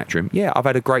work for Matchroom. Yeah, I've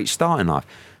had a great start in life.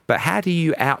 But how do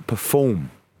you outperform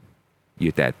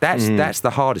your dad? That's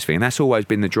the hardest thing. And that's always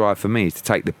been the drive for me, is to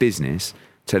take the business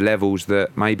to levels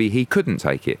that maybe he couldn't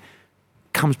take it.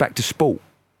 Comes back to sport.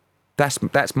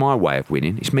 That's my way of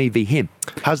winning. It's me v him.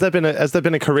 Has there been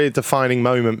a career defining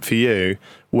moment for you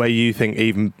where you think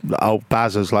even old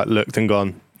Baz has like looked and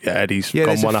gone, yeah, Eddie's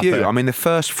gone one up there? I mean, the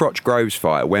first Froch Groves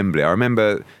fight at Wembley, I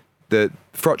remember the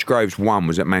Froch Groves one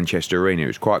was at Manchester Arena. It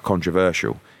was quite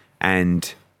controversial,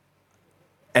 and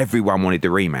everyone wanted the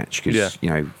rematch because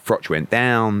Froch went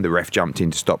down, the ref jumped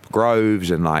in to stop Groves,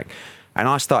 and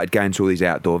I started going to all these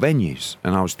outdoor venues,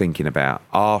 and I was thinking about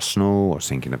Arsenal, I was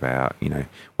thinking about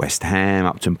West Ham,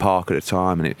 Upton Park at the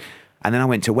time, and then I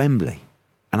went to Wembley,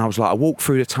 and I was like, I walked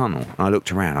through the tunnel, and I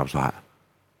looked around, I was like,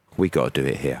 we got to do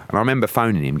it here. And I remember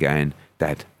phoning him going,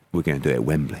 Dad, we're going to do it at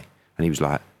Wembley. And he was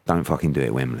like, don't fucking do it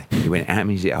at Wembley. He went, how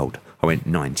many is it old? I went,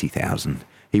 90,000.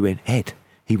 He went, Ed,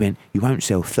 you won't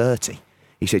sell 30.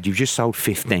 He said, you've just sold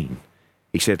 15.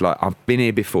 He said, I've been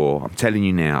here before. I'm telling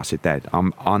you now. I said, Dad,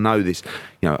 I know this.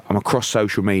 I'm across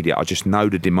social media. I just know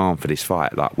the demand for this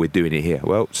fight. We're doing it here.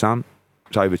 Well, son,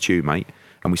 it's over to you, mate.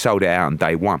 And we sold it out on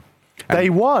day one.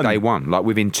 Day one? Day one.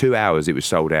 Within 2 hours, it was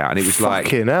sold out. And it was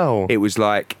fucking hell. It was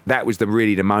that was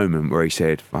really the moment where he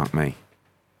said, fuck me.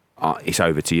 It's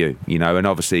over to you, And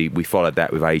obviously, we followed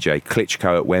that with AJ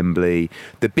Klitschko at Wembley.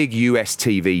 The big US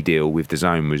TV deal with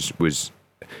DAZN was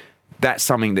that's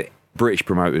something that British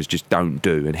promoters just don't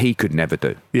do, and he could never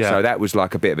do. Yeah. So that was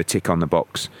like a bit of a tick on the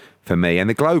box for me, and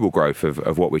the global growth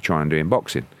of what we're trying to do in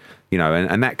boxing,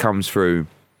 and that comes through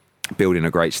building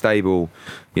a great stable,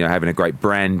 having a great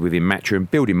brand within Matchroom,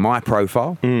 building my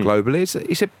profile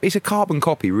globally. It's a carbon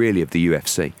copy really of the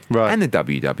UFC and the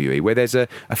WWE, where there's a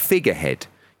figurehead,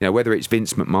 whether it's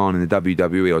Vince McMahon in the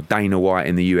WWE or Dana White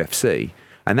in the UFC,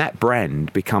 and that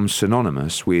brand becomes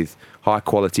synonymous with high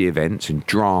quality events and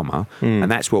drama, and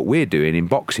that's what we're doing in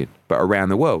boxing, but around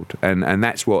the world, and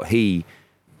that's what he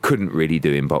couldn't really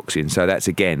do in boxing. So that's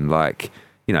again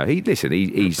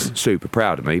he's super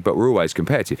proud of me, but we're always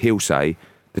competitive. He'll say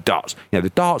the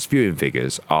darts viewing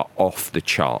figures are off the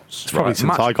charts. It's probably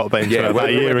since I got into it about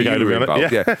a year ago, to be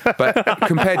honest. Yeah. But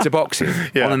compared to boxing,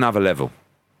 on another level,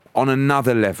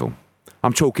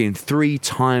 I'm talking 3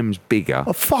 times bigger.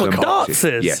 Oh, fuck, than boxing. darts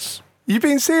is? Yes. You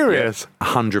being serious?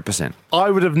 100%. I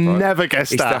would have never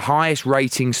guessed It's that. the highest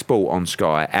rating sport on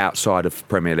Sky outside of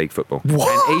Premier League football.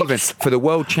 What? And even for the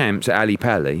world champs at Ali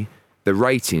Pali, the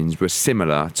ratings were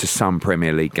similar to some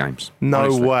Premier League games. No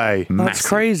honestly. way. That's Massive.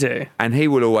 crazy. And he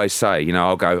will always say,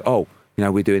 I'll go,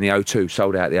 we're doing the O2,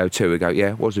 sold out the O2. We go,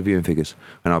 yeah, what's the viewing figures?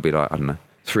 And I'll be like, I don't know,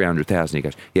 300,000. He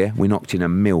goes, yeah, we knocked in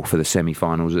 $1 million for the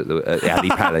semi-finals at the Ali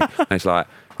Pali. And it's like,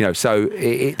 so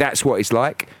that's what it's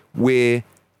like.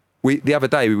 The other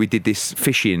day we did this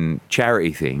fishing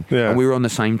charity thing, and we were on the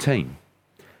same team.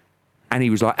 And he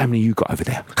was like, how many you got over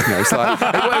there? It's like,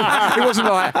 it wasn't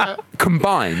like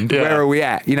combined, where are we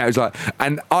at? It was like,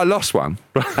 and I lost one.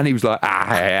 And he was like,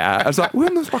 yeah. I was like, we're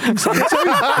on the fucking same team.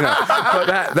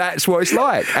 But that's what it's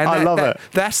like. And I love it.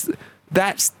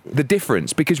 That's the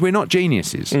difference, because we're not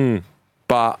geniuses.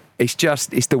 But it's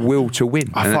the will to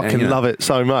win. I fucking love it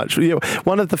so much.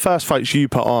 One of the first fights you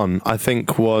put on, I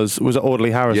think, was it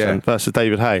Audley Harrison versus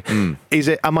David Hay.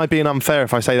 Am I being unfair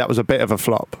if I say that was a bit of a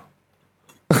flop?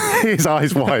 His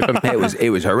eyes wide. It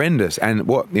was horrendous. And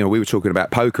what we were talking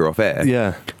about poker off air.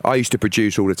 Yeah. I used to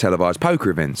produce all the televised poker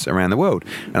events around the world,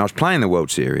 and I was playing the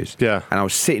World Series. Yeah. And I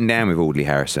was sitting down with Audley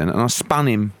Harrison, and I spun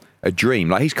him a dream.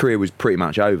 His career was pretty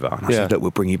much over. And I said, look,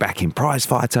 we'll bring you back in prize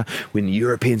fighter, win the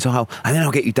European title, and then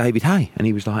I'll get you David Hay. And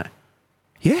he was like,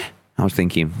 yeah. I was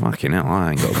thinking, fucking hell,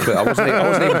 I ain't got a clue. I wasn't even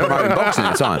promoting boxing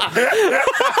at the time.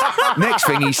 Next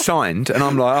thing, he signed, and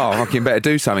I'm like, oh, fucking better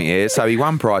do something here. So he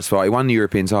won prize fight, he won the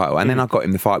European title, and then I got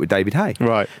him the fight with David Hay.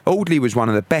 Right. Audley was one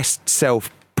of the best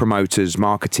self-promoters,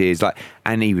 marketeers,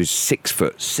 and he was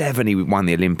 6'7". He won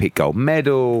the Olympic gold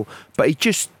medal, but he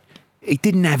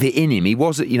didn't have it in him. He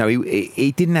wasn't,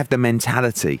 he didn't have the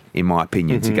mentality, in my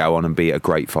opinion, to go on and be a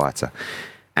great fighter.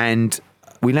 And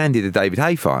we landed the David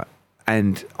Hay fight,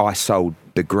 and I sold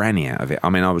the granny out of it. I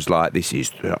mean, I was like, I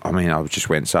just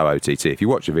went so OTT. If you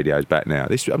watch the videos back now,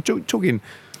 I'm talking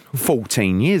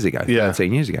 14 years ago,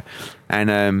 13 years ago.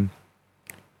 And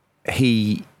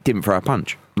he didn't throw a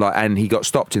punch. And he got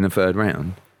stopped in the 3rd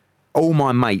round. All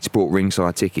my mates bought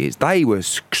ringside tickets. They were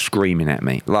screaming at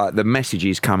me. The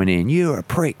messages coming in, you're a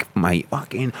prick, mate.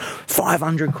 Fucking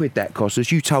 500 quid that cost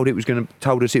us. You told us it was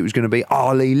going to be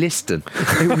Ali Liston.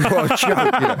 It was a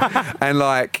joke. And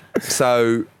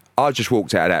so I just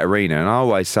walked out of that arena, and I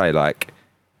always say, like,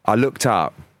 I looked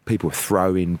up, people were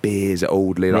throwing beers at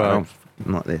Audley, like, Right.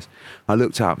 like this. I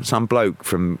looked up, some bloke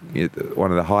from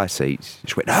one of the high seats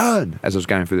just went, Hearn, as I was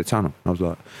going through the tunnel. I was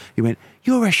like, he went,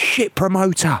 you're a shit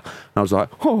promoter. And I was like,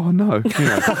 oh, no. And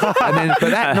then,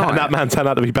 but that night... that man turned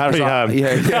out to be Barry Hearn.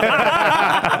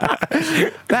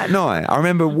 That night, I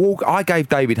remember I gave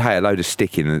David Hay a load of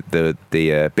stick in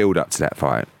the build-up to that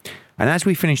fight. And as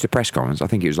we finished the press conference, I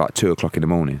think it was like 2 o'clock in the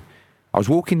morning, I was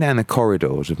walking down the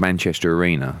corridors of Manchester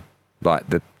Arena, like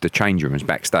the change rooms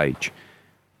backstage,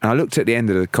 and I looked at the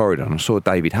end of the corridor and I saw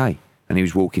David Hay, and he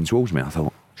was walking towards me. I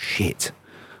thought, shit.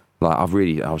 Like, I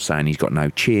was saying he's got no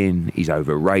chin, he's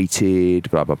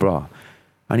overrated, blah, blah, blah.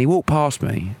 And he walked past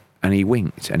me and he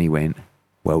winked and he went,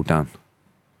 well done.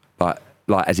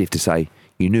 Like as if to say,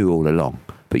 you knew all along,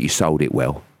 but you sold it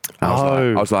well. And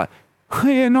I was like, oh,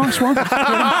 yeah, nice one. And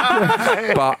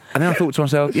then I thought to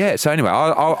myself, yeah. So anyway,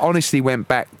 I honestly went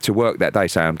back to work that day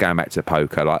saying, I'm going back to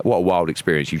poker. Like, what a wild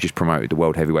experience. You've just promoted the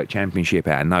World Heavyweight Championship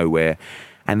out of nowhere.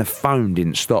 And the phone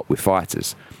didn't stop with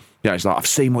fighters. You know, it's like, I've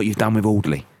seen what you've done with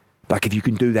Audley. Like, if you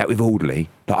can do that with Audley,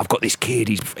 like, I've got this kid,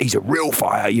 he's a real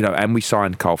fighter, you know. And we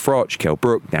signed Carl Froch, Kell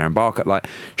Brook, Darren Barker, like,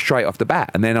 straight off the bat.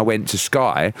 And then I went to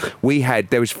Sky.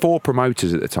 There was 4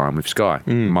 promoters at the time with Sky.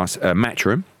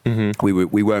 Matchroom.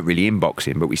 Mm-hmm. We weren't really in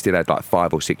boxing, but we still had like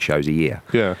 5 or 6 shows a year.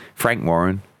 Yeah. Frank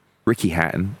Warren, Ricky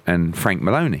Hatton, and Frank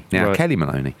Maloney. Now Kelly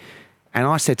Maloney. And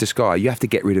I said to Sky, you have to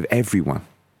get rid of everyone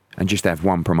and just have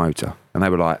one promoter. And they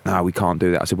were like, no, we can't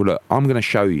do that. I said, well, look, I'm going to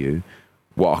show you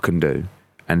what I can do,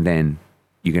 and then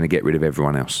you're going to get rid of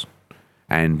everyone else.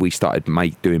 And we started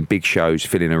doing big shows,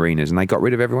 filling arenas, and they got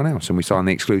rid of everyone else. And we signed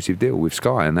the exclusive deal with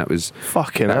Sky, and that was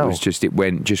fucking hell. Was just it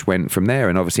went from there.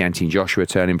 And obviously, Anthony Joshua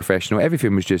turning professional.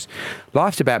 Everything was just,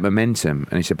 life's about momentum,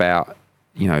 and it's about,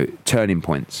 you know, turning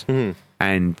points. Mm.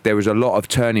 And there was a lot of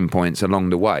turning points along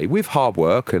the way with hard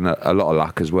work and a lot of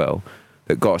luck as well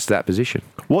that got us to that position.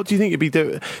 What do you think you'd be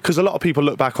doing? Because a lot of people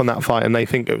look back on that fight and they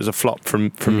think it was a flop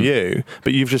from you,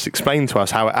 but you've just explained to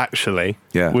us how it actually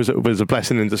was a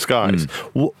blessing in disguise.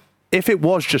 If it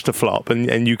was just a flop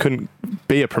and you couldn't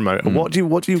be a promoter, what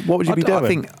would you be doing? I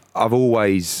think I've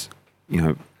always, you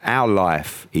know, our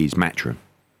life is Matchroom,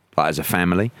 like as a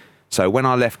family. So when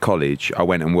I left college, I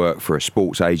went and worked for a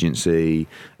sports agency,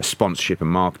 a sponsorship and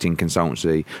marketing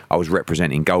consultancy. I was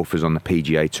representing golfers on the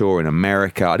PGA Tour in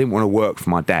America. I didn't want to work for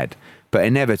my dad, but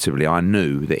inevitably I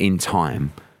knew that in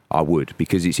time I would,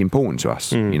 because it's important to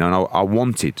us, you know, and I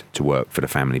wanted to work for the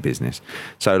family business.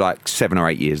 So like 7 or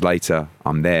 8 years later,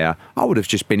 I'm there. I would have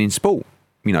just been in sport.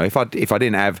 You know, if I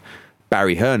didn't have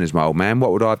Barry Hearn as my old man,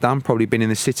 what would I have done? Probably been in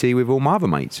the city with all my other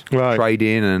mates,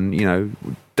 trading and, you know,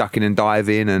 ducking and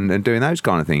diving and doing those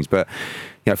kind of things. But,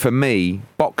 you know, for me,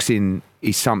 boxing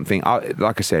is something,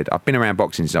 like I said, I've been around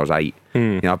boxing since I was 8.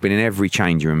 You know, I've been in every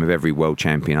change room of every world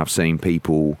champion. I've seen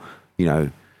people, you know,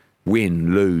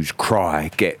 win, lose, cry,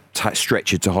 get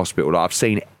stretchered to hospital. I've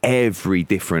seen every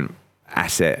different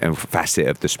asset and facet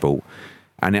of the sport.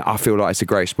 And I feel like it's the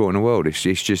greatest sport in the world. It's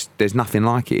just, there's nothing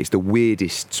like it. It's the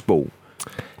weirdest sport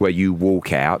where you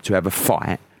walk out to have a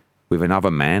fight with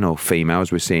another man or female,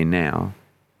 as we're seeing now,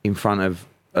 in front of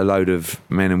a load of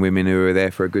men and women who are there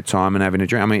for a good time and having a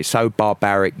drink. I mean, it's so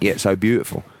barbaric yet so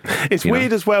beautiful. It's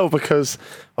weird as well, because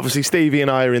obviously Stevie and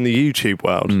I are in the YouTube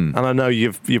world, and I know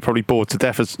you're probably bored to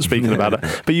death of speaking about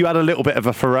it, but you had a little bit of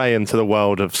a foray into the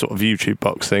world of sort of YouTube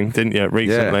boxing, didn't you,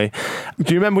 recently? Yeah.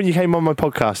 Do you remember when you came on my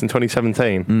podcast in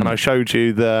 2017 and I showed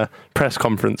you the press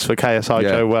conference for KSI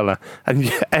Joe Weller,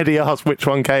 and Eddie asked which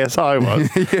one KSI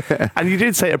was, and you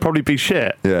did say it'd probably be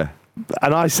shit. Yeah.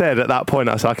 And I said at that point,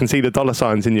 I said, I can see the dollar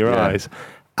signs in your eyes.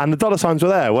 And the dollar signs were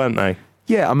there, weren't they?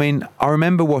 Yeah, I mean, I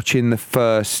remember watching the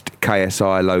first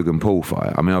KSI Logan Paul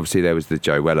fight. I mean, obviously there was the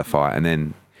Joe Weller fight, and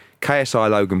then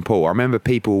KSI Logan Paul. I remember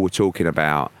people were talking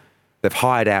about they've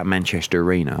hired out Manchester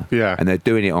Arena, and they're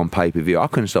doing it on pay-per-view. I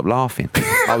couldn't stop laughing.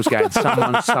 I was going,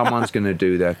 someone's going to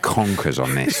do their conkers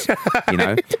on this, you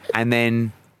know? And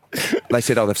then they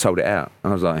said, oh, they've sold it out.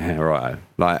 And I was like, yeah, right.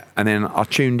 Like, and then I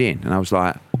tuned in and I was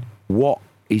like, what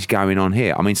is going on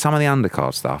here? I mean, some of the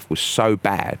undercard stuff was so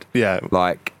bad. Yeah.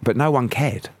 Like, but no one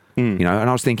cared, you know? And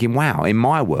I was thinking, wow, in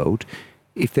my world,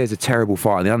 if there's a terrible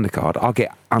fight in the undercard, I'll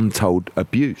get untold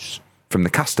abuse from the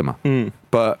customer. And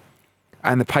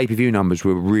the pay-per-view numbers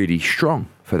were really strong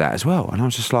for that as well. And I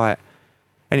was just like,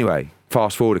 anyway,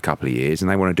 fast forward a couple of years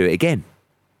and they want to do it again.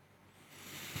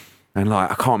 And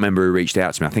like, I can't remember who reached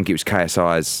out to me. I think it was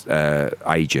KSI's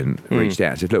agent reached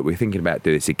out and said, look, we're thinking about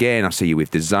doing this again. I see you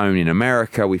with DAZN in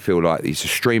America. We feel like it's a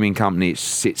streaming company. It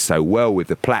sits so well with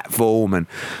the platform. And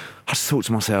I just thought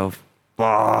to myself,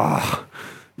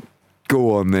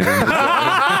 go on then.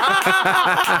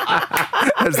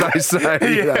 As they say.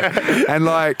 You know? And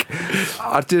like,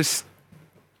 I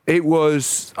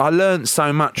learned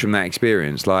so much from that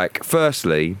experience. Like,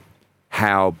 firstly,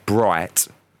 how bright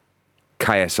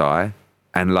KSI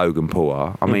and Logan Paul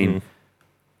are. I mean,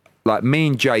 like, me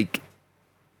and Jake,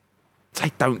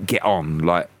 they don't get on.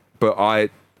 Like, but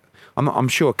I'm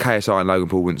sure KSI and Logan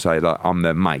Paul wouldn't say like I'm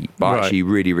their mate, but I actually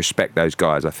really respect those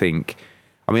guys. I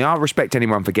respect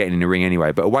anyone for getting in the ring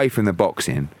anyway, but away from the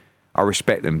boxing, I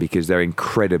respect them because they're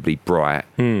incredibly bright,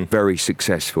 very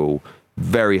successful,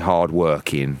 very hard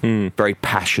working, very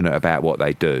passionate about what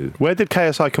they do. Where did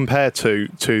KSI compare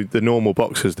to the normal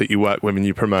boxers that you work with and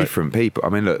you promote? Different people. I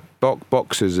mean, look,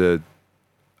 boxers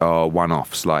are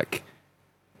one-offs. Like,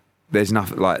 there's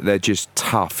nothing, like, they're just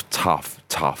tough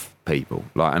people.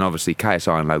 Like, and obviously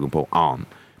KSI and Logan Paul aren't,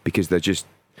 because they're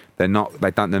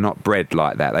not bred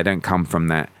like that. They don't come from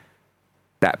that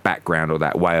background or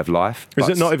that way of life. Is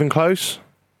it not even close?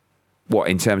 What,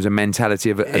 in terms of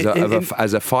mentality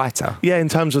as a fighter? Yeah, in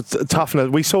terms of toughness.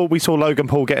 We saw Logan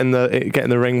Paul get in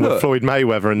the ring with Floyd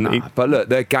Mayweather, but look,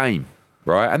 they're game,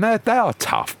 right? And they are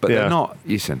tough, but they're not.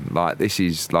 Listen, like, this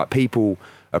is like, people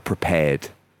are prepared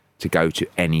to go to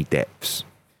any depths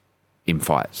in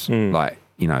fights. Like,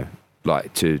 you know,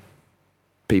 like,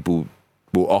 people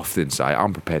will often say,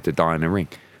 I'm prepared to die in the ring.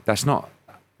 That's not,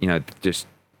 you know, just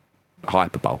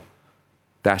hyperbole.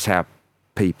 That's how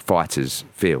fighters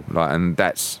feel. Like, and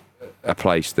that's a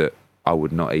place that I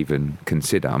would not even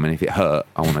consider. I mean, if it hurt,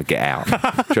 I want to get out. Do you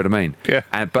know what I mean? Yeah.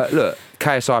 But look,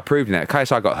 KSI proved that.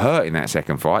 KSI got hurt in that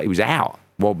second fight. He was out,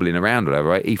 wobbling around or whatever.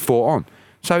 Right? He fought on.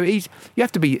 So you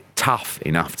have to be tough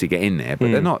enough to get in there,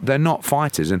 but they're not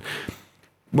fighters. And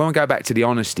when we go back to the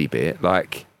honesty bit,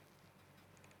 like,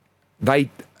 the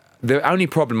only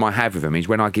problem I have with them is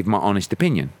when I give my honest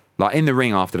opinion. Like, in the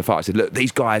ring after the fight, I said, look,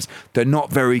 these guys, they're not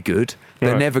very good.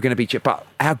 They're never going to be cheap. But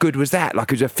how good was that?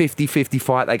 Like, it was a 50-50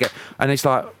 fight. And it's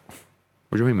like,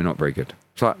 what do you mean we're not very good?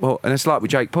 It's like, well, and it's like with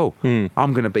Jake Paul.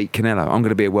 I'm going to beat Canelo. I'm going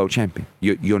to be a world champion.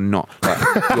 You're not. Like,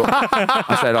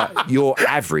 I say, like, you're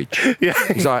average. Yeah.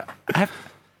 He's like,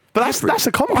 but that's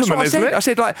a compliment, isn't it? I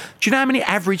said, like, do you know how many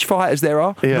average fighters there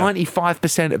are? Yeah.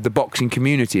 95% of the boxing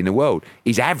community in the world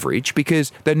is average,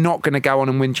 because they're not going to go on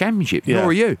and win championships. Nor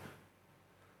are you.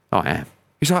 I am.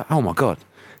 He's like, oh my God.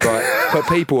 Like, but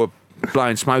people are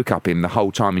blowing smoke up him the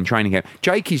whole time in training camp.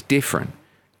 Jake is different.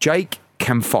 Jake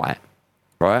can fight,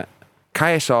 right?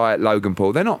 KSI, Logan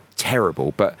Paul, they're not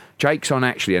terrible, but Jake's on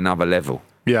actually another level.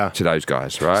 To those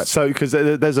guys, right? So, because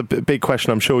there's a big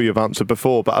question I'm sure you've answered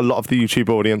before, but a lot of the YouTube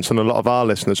audience and a lot of our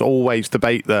listeners always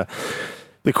debate the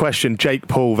question Jake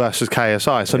Paul versus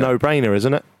KSI. It's a no-brainer,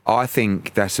 isn't it? I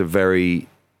think that's KSI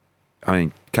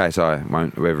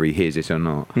won't, whether he hears this or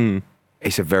not,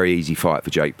 it's a very easy fight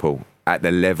for Jake Paul at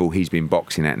the level he's been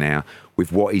boxing at now,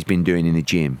 with what he's been doing in the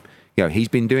gym. You know, he's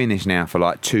been doing this now for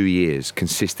like 2 years,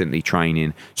 consistently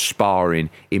training, sparring,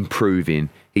 improving.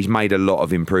 He's made a lot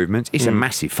of improvements. It's a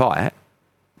massive fight,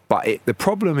 but the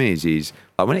problem is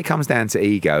like, when it comes down to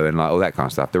ego and like all that kind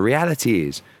of stuff, the reality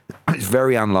is it's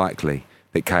very unlikely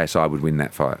that KSI would win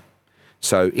that fight.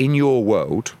 So in your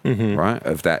world, right,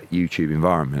 of that YouTube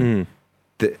environment,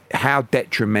 how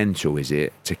detrimental is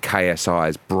it to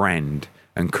KSI's brand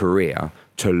and career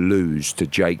to lose to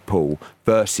Jake Paul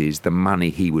versus the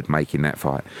money he would make in that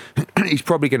fight? He's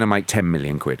probably going to make 10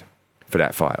 million quid for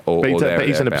that fight. But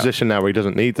he's in a position now where he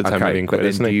doesn't need the 10 million quid,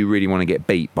 isn't he? Do you really want to get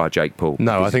beat by Jake Paul?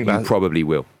 No, I think that probably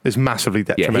will. It's massively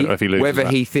detrimental if he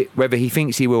loses. Whether he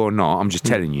thinks he will or not, I'm just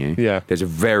telling you. There's a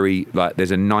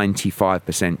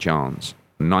 95% chance,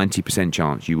 90%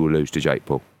 chance you will lose to Jake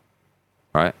Paul.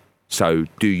 Right? So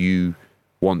do you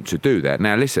want to do that?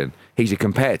 Now listen, he's a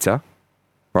competitor,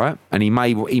 right? And he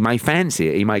may fancy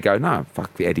it. He may go, no,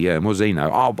 fuck Eddie Hearn, what does he know?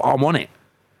 I want it.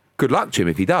 Good luck to him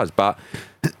if he does, but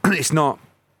it's not.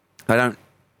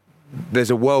 There's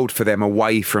a world for them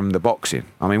away from the boxing.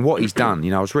 I mean, what he's done.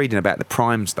 You know, I was reading about the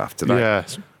Prime stuff today.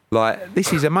 Yes. Like,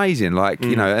 this is amazing. Like,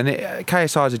 you know, and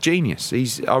KSI is a genius.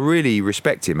 I really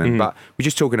respect him. But we're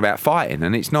just talking about fighting,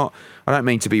 and it's not. I don't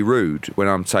mean to be rude when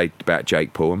I'm saying about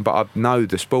Jake Paul, but I know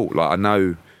the sport. Like, I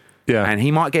know. Yeah. And he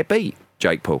might get beat,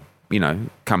 Jake Paul. You know,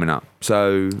 coming up.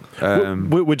 So,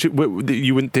 would you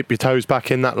wouldn't dip your toes back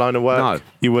in that line of work? No,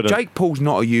 you wouldn't. Jake Paul's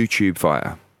not a YouTube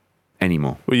fighter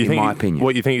anymore. In my opinion,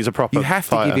 what you think he's a proper? You have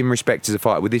to give him respect as a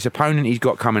fighter with this opponent he's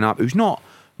got coming up, who's not.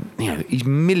 You know, he's a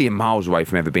million miles away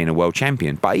from ever being a world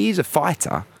champion, but he is a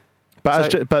fighter.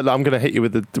 But I'm going to hit you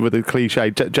with the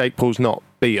cliche. Jake Paul's not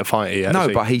beat a fighter yet.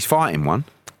 No, but he's fighting one.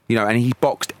 You know, and he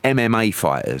boxed MMA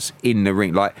fighters in the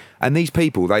ring. Like, and these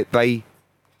people, they're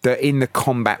in the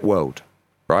combat world,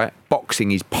 right?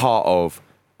 Boxing is part of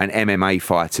an MMA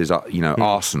fighter's,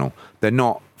 arsenal. They're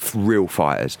not real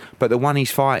fighters, but the one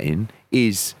he's fighting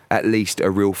is at least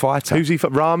a real fighter. Who's he?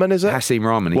 Rahman, is it? Hasim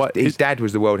Rahman. His dad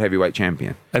was the world heavyweight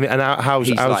champion. And how's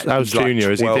Junior? Like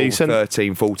is he decent?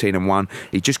 13, 14 and 1.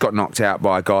 He just got knocked out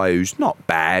by a guy who's not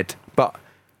bad, but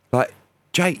like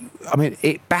Jake, I mean,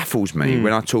 it baffles me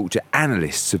when I talk to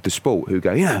analysts of the sport who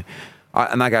go,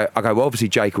 I go, well, obviously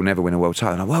Jake will never win a world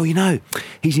title. And I go, well,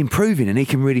 he's improving and he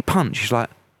can really punch. He's like,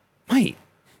 mate,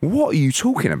 what are you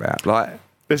talking about? Like,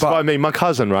 this is what I mean. My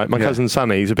cousin, right? My cousin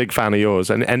Sonny, he's a big fan of yours,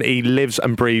 and he lives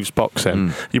and breathes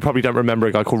boxing. You probably don't remember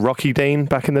a guy called Rocky Dean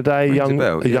back in the day,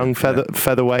 young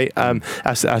featherweight.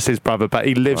 That's his brother, but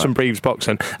he lives and breathes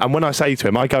boxing. And when I say to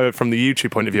him, I go from the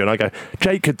YouTube point of view, and I go,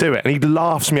 Jake could do it, and he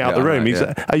laughs me out the room. He's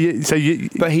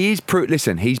but he's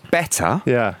listen, he's better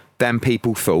than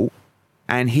people thought.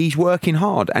 And he's working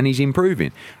hard and he's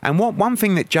improving. And one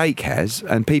thing that Jake has,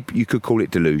 and people, you could call it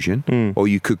delusion or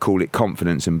you could call it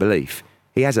confidence and belief,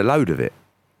 he has a load of it.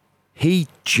 He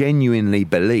genuinely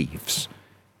believes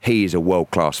he is a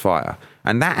world-class fighter.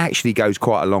 And that actually goes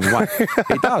quite a long way.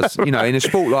 It does, in a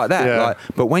sport like that. Yeah.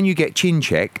 But when you get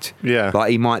chin-checked, like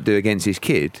he might do against his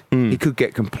kid, he could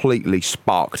get completely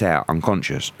sparked out,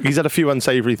 unconscious. He's had a few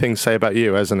unsavoury things to say about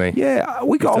you, hasn't he? Yeah,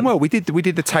 we got on well. We did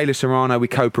the Taylor Serrano. We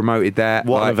co-promoted that.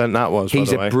 What an event that was, He's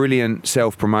by the way. a brilliant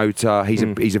self-promoter.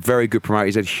 He's a very good promoter.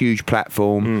 He's had a huge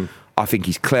platform. I think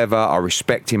he's clever. I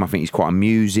respect him. I think he's quite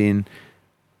amusing.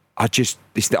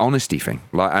 It's the honesty thing.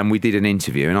 And we did an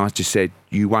interview, and I just said,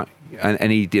 you won't,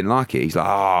 and he didn't like it. He's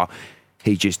like,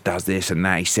 he just does this and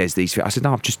that. He says these things. I said,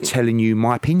 no, I'm just telling you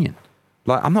my opinion.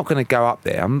 I'm not going to go up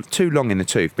there. I'm too long in the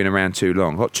tooth, been around too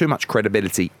long. Got too much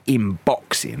credibility in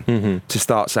boxing to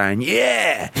start saying,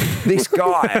 this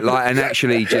guy, and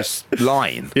actually just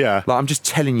lying. Yeah. I'm just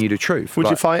telling you the truth. Would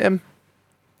you fight him?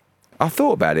 I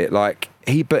thought about it,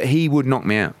 but he would knock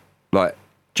me out.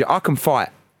 I can fight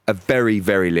a very,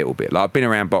 very little bit. I've been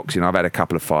around boxing. I've had a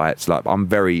couple of fights. I'm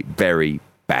very, very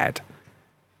bad.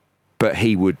 But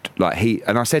he would,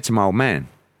 and I said to my old man,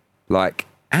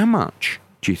 how much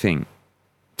do you think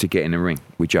to get in the ring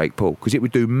with Jake Paul? Because it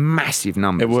would do massive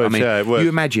numbers. It would, it would. You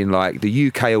imagine,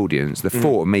 the UK audience, the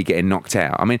thought of me getting knocked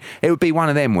out. I mean, it would be one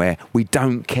of them where we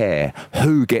don't care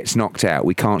who gets knocked out.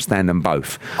 We can't stand them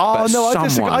both. Oh, no,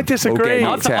 I disagree.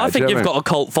 I think you've got a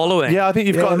cult following. Yeah, I think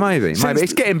you've got... Maybe.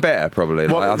 It's getting better, probably.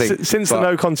 Well, I think, since the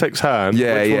no context Hearn.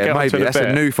 Yeah, maybe. That's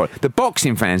a new one. The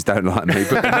boxing fans don't like me,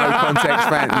 but the no context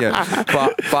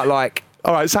fans, But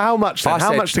all right, so how much then?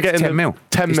 How much to get in? 10 mil.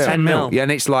 10 mil. 10 mil. Yeah,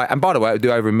 and it's and by the way, it would do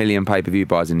over 1 million pay-per-view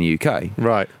buys in the UK.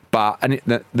 Right. But,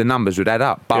 the numbers would add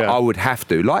up. But I would have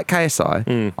to, like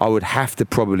KSI, I would have to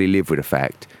probably live with the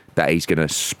fact that he's going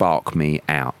to spark me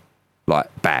out,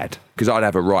 bad. Because I'd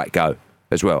have a right go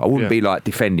as well. I wouldn't be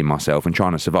defending myself and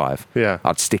trying to survive. Yeah.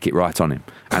 I'd stick it right on him.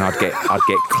 And I'd get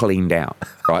cleaned out.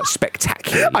 Right,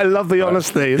 spectacular. I love the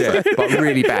honesty. Yeah, but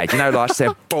really bad. I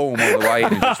said boom all the way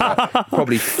in and just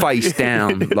probably face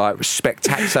down,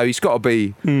 spectacular. So he's got to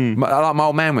be, my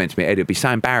old man went to me, Ed, it'd be so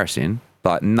embarrassing,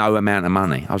 no amount of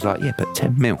money. I was like, yeah, but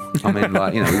 10 mil. I mean, we've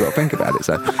got to think about it.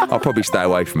 So I'll probably stay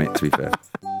away from it, to be fair.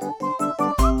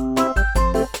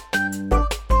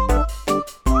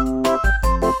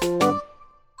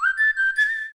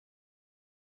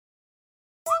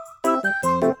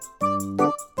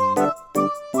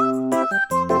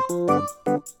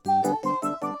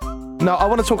 No, I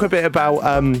want to talk a bit about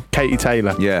Katie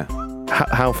Taylor. Yeah.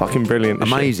 How fucking brilliant is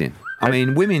she? Amazing. I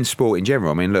mean, women's sport in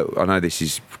general. I mean, look, I know this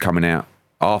is coming out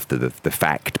after the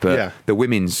fact, but the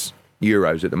women's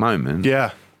Euros at the moment.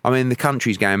 Yeah. I mean, the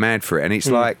country's going mad for it. And it's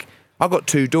I've got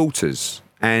 2 daughters,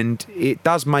 and it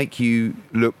does make you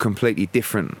look completely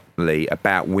differently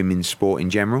about women's sport in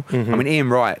general. I mean,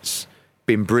 Ian Wright's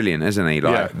been brilliant, hasn't he?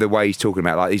 The way he's talking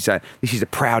about, he's saying, this is the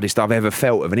proudest I've ever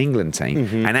felt of an England team.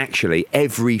 And actually,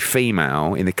 every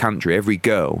female in the country, every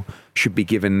girl, should be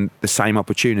given the same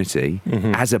opportunity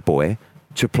as a boy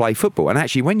to play football. And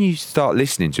actually, when you start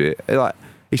listening to it,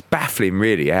 it's baffling,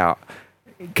 really, how,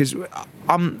 because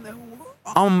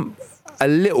I'm a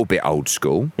little bit old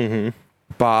school,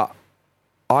 but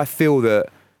I feel that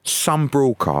some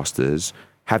broadcasters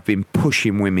have been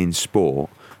pushing women's sport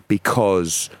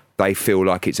because they feel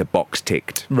like it's a box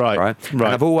ticked. Right. And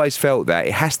I've always felt that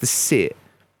it has to sit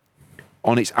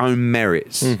on its own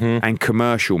merits and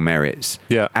commercial merits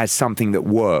as something that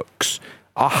works.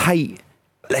 I hate,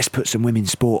 let's put some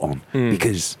women's sport on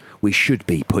because we should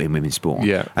be putting women's sport on.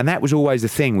 Yeah. And that was always the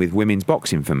thing with women's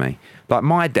boxing for me.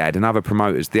 My dad and other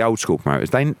promoters, the old school promoters,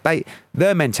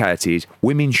 their mentality is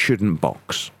women shouldn't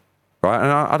box. Right.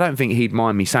 And I don't think he'd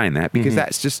mind me saying that because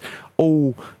that's just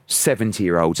all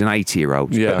 70-year-olds and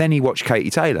 80-year-olds. Yeah. But then he watched Katie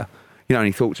Taylor. You know, and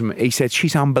he thought to me, he said,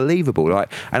 she's unbelievable. Like,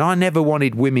 and I never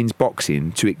wanted women's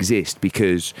boxing to exist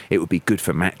because it would be good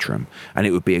for Matchroom and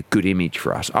it would be a good image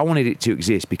for us. I wanted it to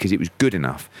exist because it was good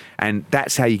enough. And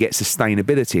that's how you get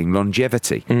sustainability and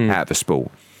longevity out of a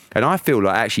sport. And I feel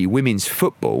like actually women's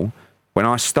football, when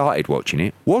I started watching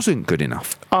it, wasn't good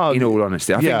enough, in all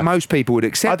honesty. I think most people would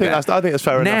accept that. I think that's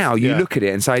fair enough. Now you look at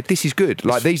it and say, this is good.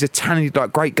 Like, these are talented,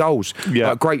 like, great goals,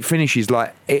 like, great finishes.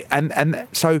 Like, and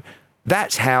so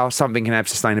that's how something can have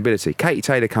sustainability. Katie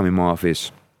Taylor come in my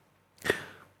office.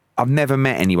 I've never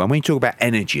met anyone. When you talk about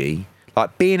energy,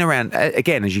 like being around,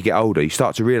 again, as you get older, you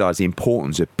start to realise the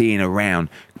importance of being around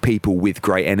people with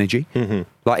great energy.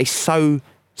 Like, it's so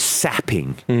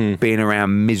sapping being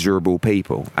around miserable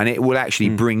people, and it will actually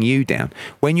bring you down.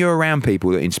 When you're around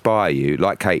people that inspire you,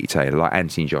 like Katie Taylor, like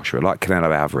Anthony Joshua, like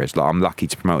Canelo Alvarez, like I'm lucky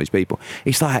to promote these people,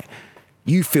 it's like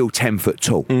you feel 10 foot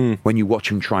tall when you watch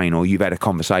them train or you've had a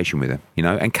conversation with them, you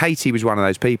know. And Katie was one of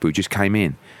those people who just came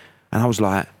in, and I was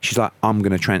like, she's like, I'm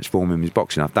going to transform women's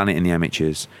boxing. I've done it in the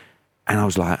amateurs, and I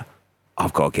was like,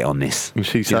 I've got to get on this. And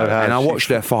she so has. And I watched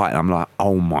her fight, and I'm like,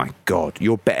 oh my God,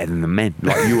 you're better than the men.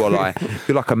 Like, you are like,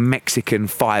 you're like a Mexican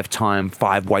 5-time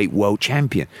 5-weight world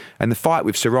champion. And the fight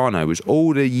with Serrano was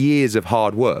all the years of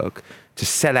hard work to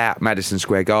sell out Madison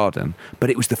Square Garden, but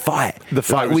it was the fight. The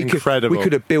fight was incredible. We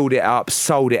could have built it up,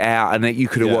 sold it out, and then you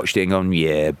could have watched it and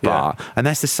gone, but. And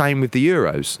that's the same with the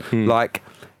Euros. Like,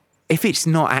 if it's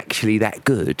not actually that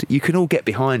good, you can all get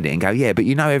behind it and go, yeah, but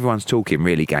you know everyone's talking,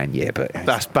 really going, yeah, but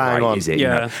that's bang on. Is it?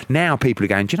 Yeah. You know? Now people are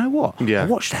going, do you know what? Yeah. I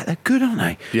watched that. They're good, aren't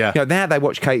they? Yeah. You know, now they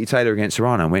watch Katie Taylor against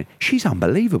Serrano and went, she's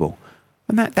unbelievable.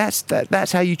 And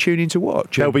that's how you tune in to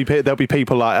watch. There'll be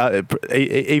people like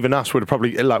even us would have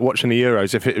probably, like, watching the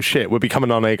Euros, if it was shit, would be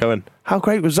coming on here going, how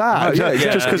great was that?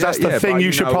 Just because that's the thing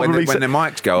you should probably when the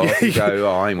mics go off, you go,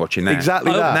 oh, I ain't watching that.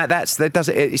 Exactly that. That does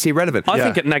it. It's irrelevant. I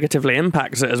think it negatively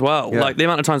impacts it as well. Yeah. Like, the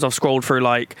amount of times I've scrolled through,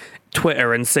 like,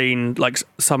 Twitter and seen, like,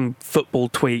 some football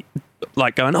tweet,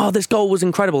 like, going, oh, this goal was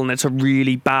incredible, and it's a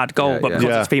really bad goal, but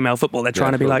because it's female football, they're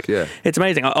trying to be like, it's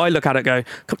amazing. I look at it, go,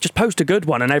 just post a good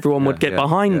one, and everyone would get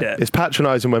behind it. It's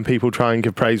patronising when people try and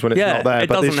give praise when it's not there.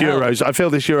 But this Euros, I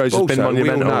feel this Euros has been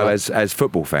monumental. We all know, as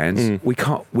football fans,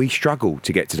 we struggle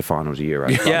to get to the finals of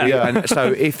Euros. And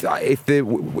so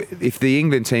if the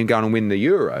England team go on and win the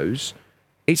Euros,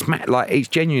 it's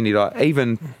genuinely like,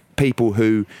 even people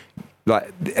who,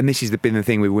 like, and this has been the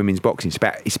thing with women's boxing,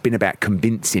 it's been about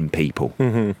convincing people.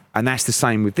 And that's the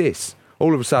same with this.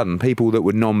 All of a sudden, people that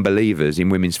were non-believers in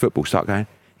women's football start going,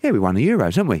 yeah, we won the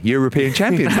Euros, haven't we? European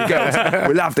champions, the girls.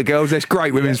 We love the girls. That's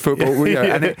great women's football.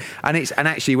 And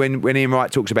actually, when Ian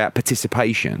Wright talks about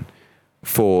participation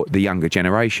for the younger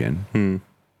generation,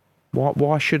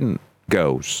 why shouldn't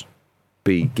girls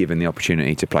be given the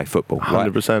opportunity to play football?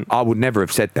 100%. Like, I would never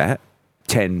have said that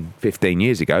 10, 15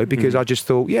 years ago, because I just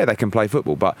thought, yeah, they can play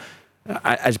football. But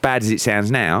as bad as it sounds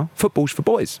now, football's for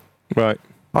boys. Right.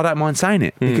 I don't mind saying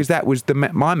it, because that was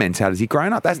my mentality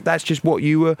growing up. That's just what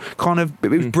you were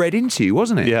it was bred into you,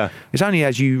 wasn't it? Yeah. It's only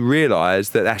as you realise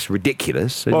that that's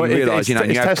ridiculous, and you realise, you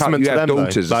have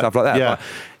daughters and stuff like that. Yeah. But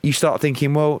you start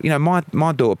thinking, well,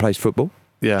 my daughter plays football.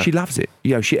 Yeah. She loves it.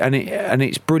 And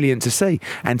it's brilliant to see.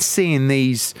 And seeing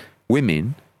these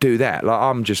women do that, like,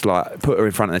 I'm just like, put her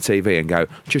in front of the TV and go,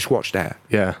 just watch that.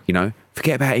 Yeah.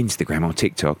 Forget about Instagram or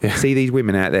TikTok. Yeah. See these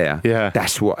women out there. Yeah.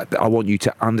 That's what I want you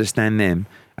to understand them,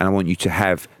 and I want you to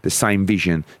have the same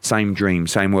vision, same dream,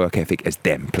 same work ethic as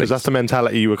them, please. Because that's the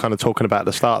mentality you were kind of talking about at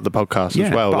the start of the podcast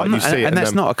as well. Like, you see it, and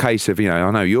that's not a case of,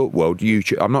 I know your world,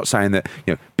 YouTube. I'm not saying that,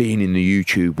 being in the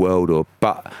YouTube world,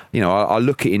 but I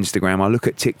look at Instagram, I look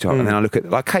at TikTok, and then I look at,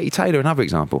 like, Katie Taylor, another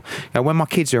example. When my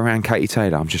kids are around Katie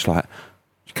Taylor, I'm just like,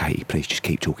 Katie, please just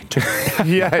keep talking to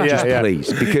me.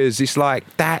 Please, because it's like,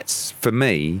 that's, for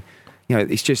me,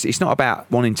 it's not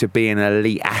about wanting to be an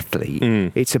elite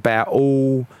athlete. It's about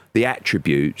all the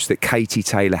attributes that Katie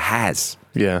Taylor has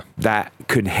that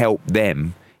can help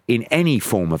them in any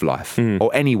form of life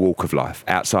or any walk of life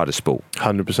outside of sport.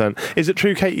 100%. Is it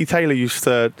true Katie Taylor used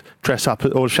to dress up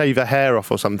or shave her hair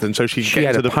off or something so she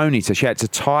had a ponytail? She had to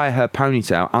tie her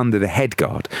ponytail under the head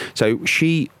guard. So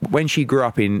when she grew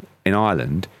up in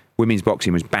Ireland, women's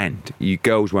boxing was banned. You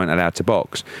girls weren't allowed to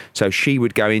box. So she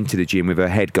would go into the gym with her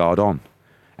head guard on.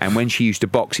 And when she used to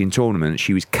box in tournaments,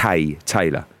 she was Kay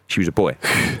Taylor. She was a boy.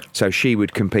 So she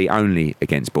would compete only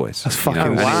against boys. That's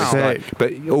fucking wow.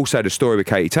 But also the story with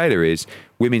Katie Taylor is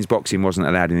women's boxing wasn't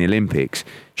allowed in the Olympics.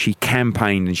 She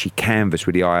campaigned and she canvassed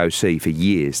with the IOC for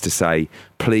years to say,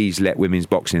 please let women's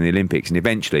boxing in the Olympics. And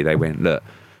eventually they went, look,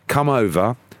 come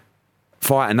over,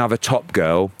 fight another top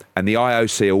girl, and the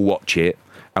IOC will watch it,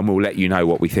 and we'll let you know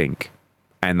what we think.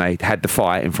 And they had the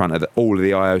fight in front of all of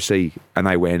the IOC, and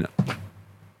they went,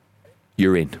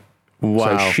 "You're in."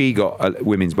 Wow. So she got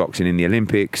women's boxing in the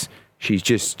Olympics.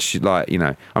 She's like, you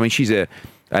know, I mean, she's a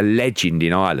legend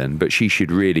in Ireland, but she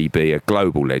should really be a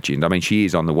global legend. I mean, she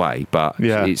is on the way, but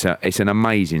it's an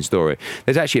amazing story.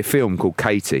 There's actually a film called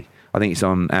Katie. I think it's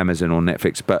on Amazon or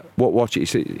Netflix, but watch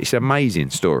it. It's an amazing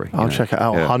story. I'll check it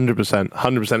out. 100%.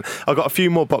 I've got a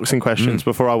few more boxing questions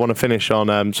before I want to finish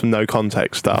on some no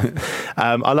context stuff.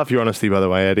 I love your honesty, by the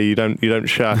way, Eddie. You don't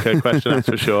shirk a question, that's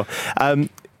for sure.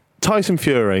 Tyson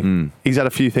Fury, he's had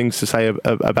a few things to say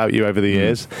about you over the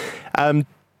years.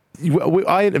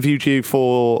 I interviewed you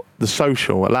for The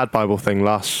Social, a Lad Bible thing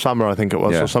last summer, I think it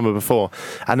was, or summer before,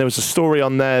 and there was a story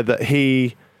on there that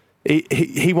he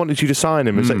wanted you to sign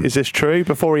him. Is this true?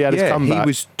 Before he had his comeback? He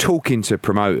was talking to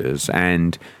promoters,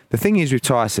 and the thing is with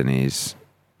Tyson is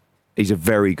he's a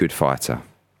very good fighter,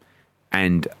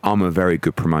 and I'm a very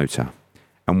good promoter,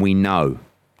 and we know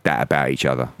that about each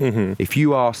other. If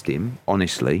you asked him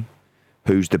honestly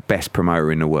who's the best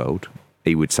promoter in the world,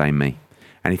 he would say me.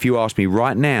 And if you ask me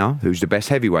right now who's the best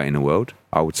heavyweight in the world,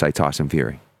 I would say Tyson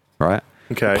Fury, right?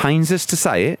 Okay. Pains us to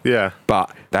say it, but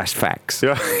that's facts.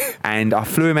 Yeah. And I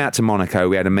flew him out to Monaco.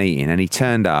 We had a meeting, and he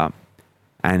turned up,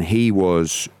 and he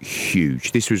was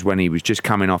huge. This was when he was just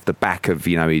coming off the back of,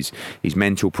 you know, his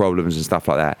mental problems and stuff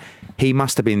like that. He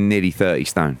must have been nearly 30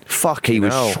 stone. He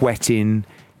was sweating.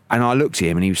 And I looked at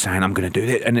him, and he was saying, "I'm going to do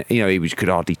this," and you know, could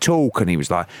hardly talk, and he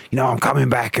was like, "You know, I'm coming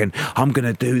back, and I'm going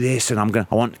to do this, and I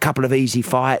want a couple of easy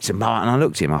fights," and I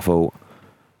looked at him, I thought,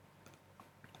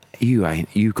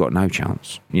 you've got no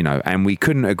chance, you know. And we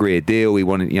couldn't agree a deal. He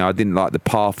wanted, you know, I didn't like the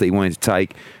path that he wanted to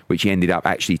take, which he ended up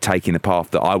actually taking the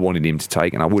path that I wanted him to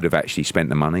take, and I would have actually spent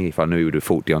the money if I knew he would have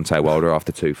fought Deontay Wilder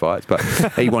after 2 fights, but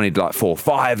he wanted like 4 or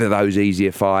 5 of those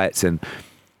easier fights, and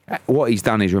what he's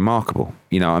done is remarkable.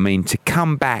 You know, I mean, to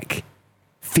come back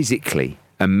physically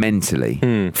and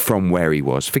mentally from where he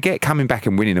was. Forget coming back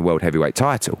and winning a world heavyweight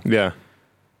title. Yeah.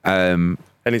 And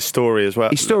his story as well.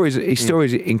 His story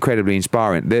is incredibly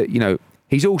inspiring. You know,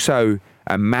 he's also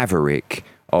a maverick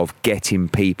of getting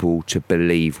people to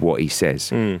believe what he says.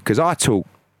 Because I talk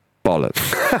bollocks.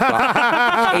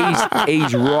 Like,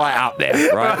 he's right up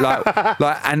there, right?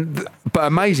 But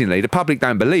amazingly, the public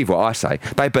don't believe what I say.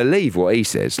 They believe what he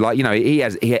says. Like, you know,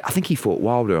 I think he fought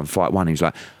Wilder on fight 1. He was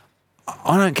like,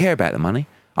 "I don't care about the money.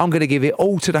 I'm going to give it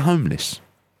all to the homeless."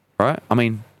 Right? I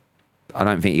mean, I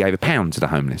don't think he gave £1 to the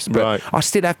homeless. But I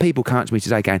still have people come to me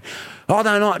today going, "I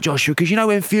don't like Joshua because, you know,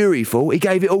 when Fury fought, he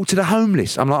gave it all to the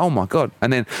homeless." I'm like, oh my God.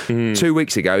 And then 2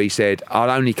 weeks ago, he said,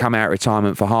 "I'll only come out of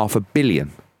retirement for $500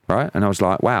 million. Right? And I was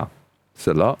like, wow, it's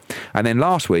a lot. And then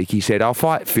last week he said, I'll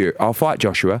fight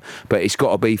Joshua, but it's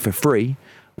got to be for free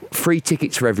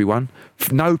tickets for everyone,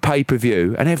 no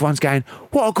pay-per-view. And everyone's going,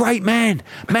 "What a great man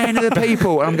of the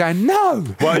people." And I'm going, no.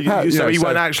 Well, so he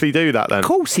won't actually do that then? Of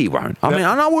course he won't. I mean,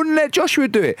 and I wouldn't let Joshua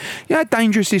do it. You know how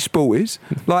dangerous this sport is?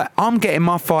 Like, I'm getting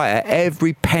my fighter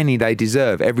every penny they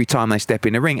deserve every time they step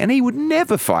in the ring, and he would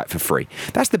never fight for free.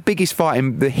 That's the biggest fight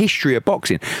in the history of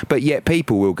boxing. But yet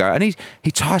people will go, and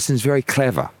Tyson's very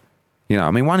clever. You know,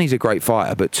 I mean, 1, he's a great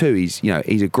fighter, but 2, he's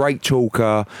a great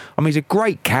talker. I mean, he's a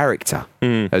great character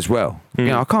as well. You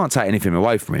know, I can't take anything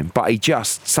away from him, but he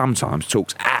just sometimes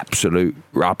talks absolute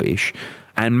rubbish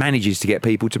and manages to get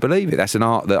people to believe it. That's an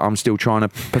art that I'm still trying to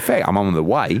perfect. I'm on the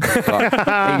way,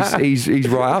 but he's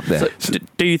right up there. So,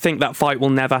 do you think that fight will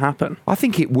never happen? I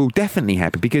think it will definitely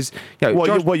happen because, you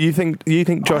know, what you think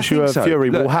Joshua Fury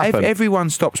will happen? Everyone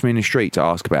stops me in the street to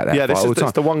ask about that. Yeah, fight this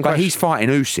is the one question. But he's fighting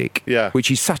Usyk,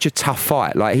 which is such a tough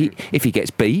fight. Like, if he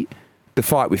gets beat, the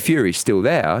fight with Fury is still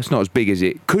there. It's not as big as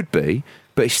it could be,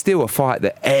 but it's still a fight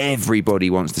that everybody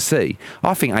wants to see.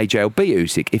 I think AJ will beat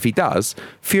Usyk. If he does,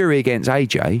 Fury against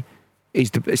AJ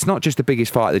it's not just the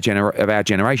biggest fight of our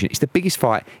generation. It's the biggest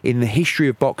fight in the history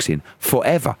of boxing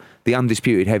forever. The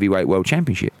undisputed heavyweight world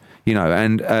championship. You know,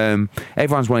 and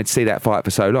everyone's wanted to see that fight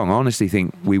for so long. I honestly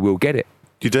think we will get it.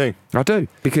 You do? I do,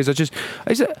 because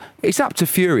it's up to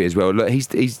Fury as well. Look,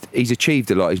 he's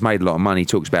achieved a lot. He's made a lot of money. He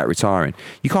talks about retiring.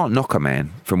 You can't knock a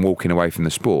man from walking away from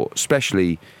the sport,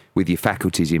 especially with your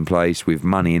faculties in place, with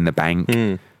money in the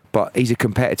bank. But he's a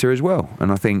competitor as well,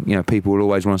 and I think, you know, people will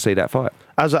always want to see that fight.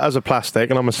 As a plastic,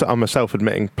 and I'm a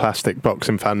self-admitting plastic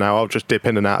boxing fan now. I'll just dip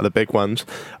in and out of the big ones.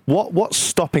 What's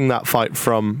stopping that fight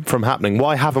from happening?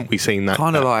 Why haven't we seen that?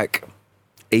 Kind of like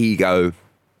ego,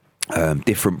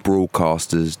 different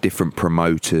broadcasters, different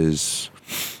promoters.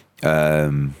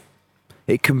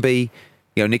 It can be,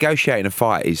 you know, negotiating a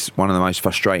fight is one of the most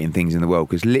frustrating things in the world,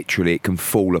 because literally it can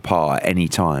fall apart at any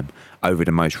time. over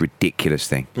the most ridiculous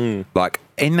thing. Like,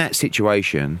 in that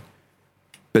situation,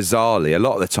 bizarrely, a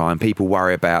lot of the time, people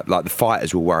worry about, like, the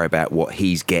fighters will worry about what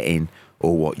he's getting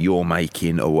or what you're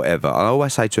making or whatever. I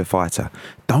always say to a fighter,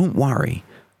 don't worry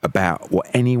about what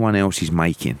anyone else is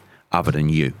making other than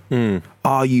you.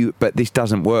 But this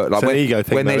doesn't work. Like, it's an ego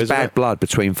thing, when though, there's bad blood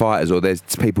between fighters, or there's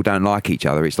people don't like each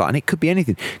other, it's like, and it could be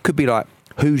anything. It could be like,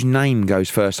 whose name goes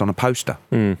first on a poster?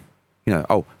 You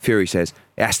know, Fury says,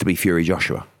 it has to be Fury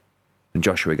Joshua. And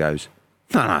Joshua goes,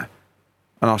 no.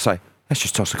 And I'll say, let's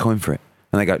just toss a coin for it.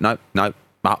 And they go, no.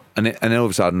 And then all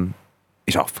of a sudden,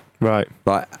 it's off. Right.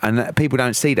 Like, and people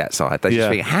don't see that side. They just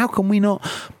think, how can we not?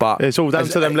 But it's all down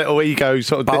to them little egos.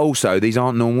 Sort of but also, these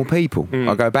aren't normal people.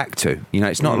 I go back to, you know,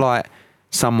 it's not like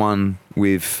someone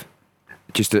with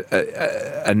just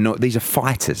these are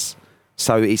fighters.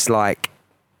 So it's like,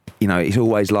 you know, it's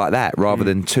always like that rather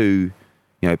than two,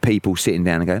 you know, people sitting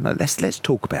down and going, no, let's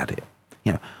talk about it.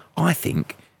 You know, I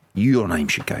think your name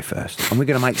should go first, and we're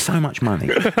going to make so much money.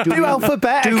 Do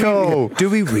alphabetical. Do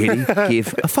we really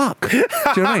give a fuck? Do you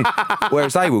know what I mean?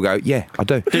 Whereas they will go, yeah, I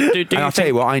do. And I'll tell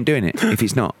you what, I ain't doing it if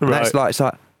it's not. Right. That's like, it's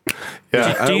like.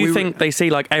 Yeah. Do you think they see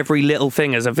like every little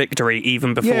thing as a victory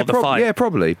even before the fight? Yeah,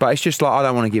 probably. But it's just like, I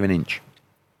don't want to give an inch.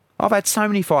 I've had so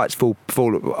many fights fall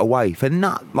away for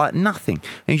nothing,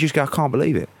 and you just go, I can't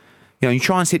believe it. You know, you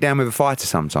try and sit down with a fighter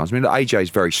sometimes. I mean, AJ's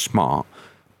very smart,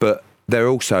 but they're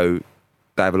also.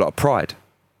 They have a lot of pride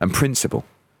and principle.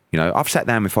 You know, I've sat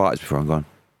down with fighters before and gone,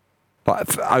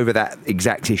 like, over that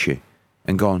exact issue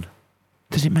and gone,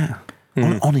 does it matter?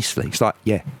 Honestly, it's like,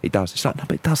 yeah, it does. It's like, no,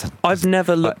 but it doesn't. I've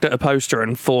never looked at a poster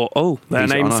and thought, oh, their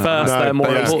name's first, they're more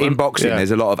important. In boxing,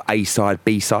 there's a lot of A side,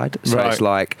 B side. So it's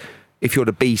like, if you're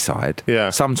the B side,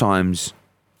 sometimes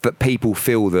that people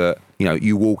feel that, you know,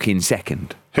 you walk in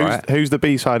second. Who's the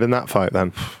B side in that fight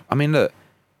then? I mean, look,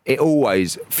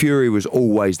 Fury was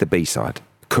always the B side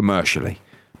commercially,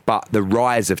 but the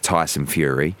rise of Tyson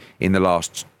Fury in the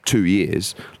last 2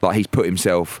 years, like, he's put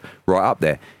himself right up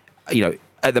there. You know,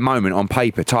 at the moment on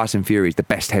paper, Tyson Fury is the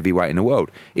best heavyweight in the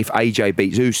world. If AJ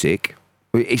beats Usyk,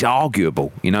 it's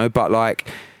arguable, you know. But, like,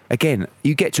 again,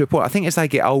 you get to a point. I think as they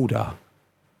get older,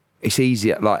 it's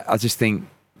easier. Like, I just think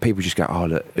people just go, oh,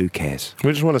 look, who cares?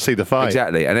 We just want to see the fight.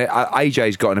 Exactly. And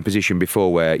AJ's got in a position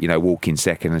before where, you know, walking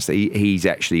second, and he's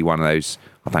actually one of those,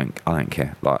 I don't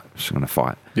care, like, I'm just going to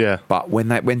fight. Yeah. But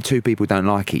when two people don't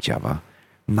like each other,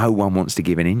 no one wants to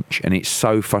give an inch, and it's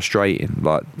so frustrating.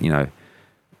 Like, you know,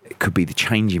 it could be the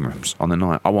changing rooms on the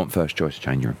night. I want first choice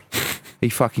changing room. Are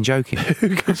you fucking joking? Who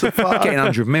gives a fuck? Getting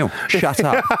 100 mil. Shut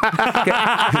up.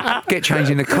 Get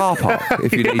changed in the car park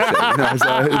if you need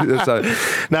to.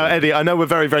 Now, Eddie, I know we're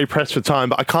very, very pressed for time,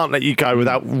 but I can't let you go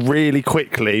without really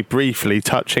quickly, briefly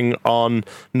touching on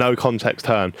No Context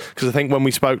Hearn. Because I think when we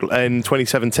spoke in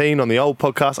 2017 on the old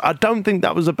podcast, I don't think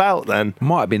that was about then.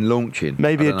 Might have been launching.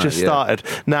 Maybe it just started.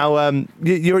 Now,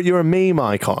 you're a meme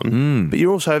icon, but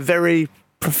you're also a very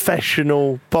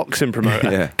professional boxing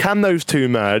promoter. Can those two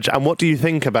merge, and what do you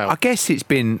think about? I guess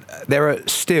there are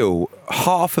still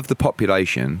half of the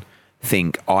population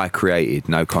think I created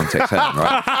No Context Hearn,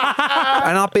 right?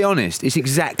 And I'll be honest, it's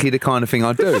exactly the kind of thing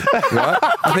I do, right?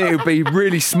 I think it would be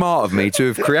really smart of me to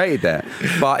have created that.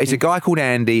 But it's a guy called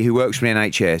Andy who works for the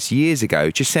NHS years ago,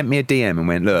 just sent me a DM and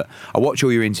went, look, I watch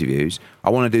all your interviews,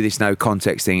 I want to do this No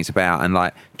Context thing it's about, and,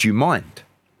 like, do you mind?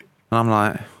 And I'm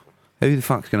like, who the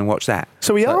fuck's going to watch that?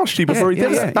 So he asked you before he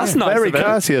did it. That's nice. Very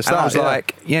courteous. And I was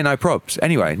like, yeah, no probs.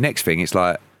 Anyway, next thing, it's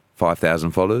like 5,000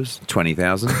 followers,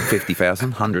 20,000, 50,000,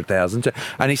 100,000,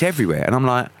 and it's everywhere. And I'm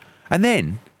like, and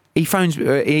then he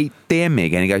DM'd me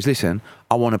again. He goes, listen,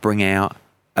 I want to bring out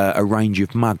a range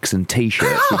of mugs and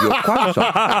T-shirts with your quotes on.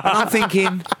 And I'm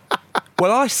thinking,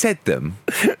 well, I said them,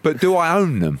 but do I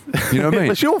own them? You know what I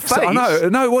mean? It's your face. So,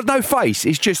 no face.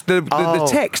 It's just the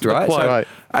text, right? Right.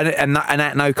 And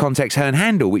that No Context Hearn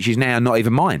handle, which is now not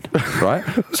even mine, right?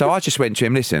 So I just went to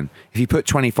him, listen, if you put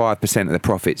 25% of the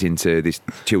profits into this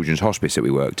children's hospice that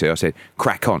we work to, I said,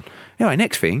 crack on. Anyway,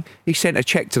 next thing, he sent a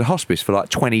cheque to the hospice for like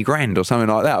 20 grand or something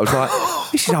like that. I was like,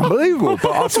 this is unbelievable.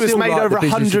 But I've still made over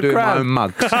 100 grand. My own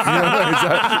mugs. You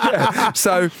know?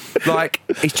 So, like,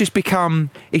 it's just become,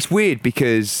 it's weird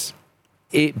because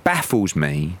it baffles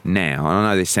me now, and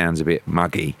I know this sounds a bit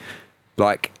muggy,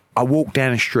 like, I walk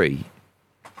down a street,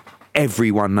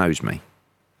 everyone knows me,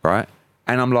 right?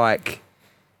 And I'm like,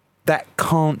 that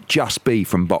can't just be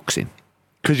from boxing.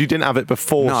 Because you didn't have it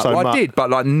before. No, so much. I did,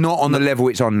 but, like, not on the level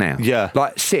it's on now. Yeah.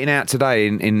 Like, sitting out today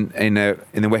in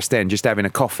the West End, just having a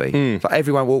coffee. Like,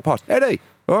 everyone walked past. Eddie,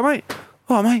 all right, mate?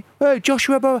 Oh, mate, hey,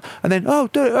 Joshua, blah, blah. And then, go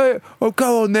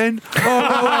on then. And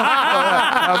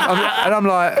I'm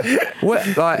like,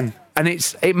 what? Like, and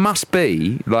it must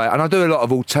be like, and I do a lot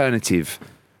of alternative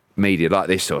media like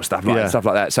this sort of stuff, stuff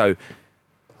like that. So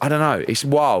I don't know. It's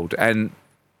wild, and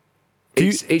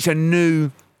it's a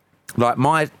new, like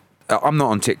I'm not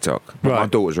on TikTok. But my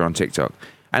daughters are on TikTok.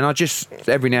 And I just,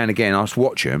 every now and again, I just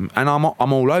watch them, and I'm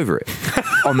all over it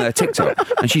on their TikTok.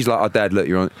 And she's like, "Oh, Dad, look,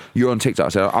 you're on TikTok." I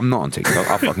said, "I'm not on TikTok.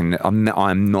 I'm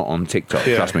not on TikTok.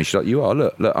 Trust me." She's like, "You are.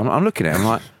 Look, I'm looking at it." I'm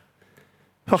like,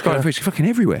 it's fucking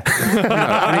everywhere.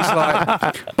 And it's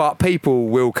like, but people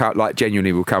will come, like,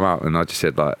 genuinely will come up, and I just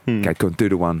said, like, "Okay, go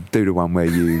on, do the one where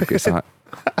you." It's like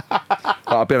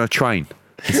I'll be on a train,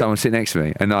 and someone sit next to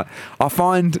me, and I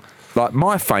find like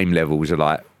my fame levels are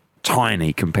like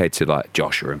tiny compared to like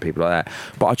Joshua and people like that,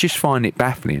 but I just find it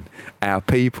baffling how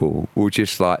people will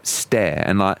just like stare,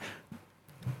 and like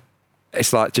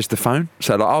it's like just the phone.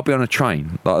 So like I'll be on a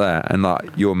train like that, and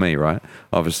like you're me, right,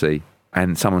 obviously,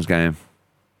 and someone's going,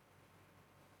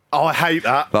 "Oh, I hate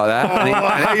that," like that,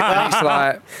 and it's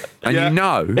like, and you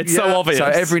know it's so obvious. So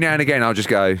every now and again I'll just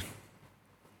go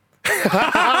like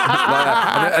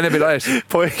that. And they'll be like this.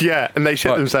 And they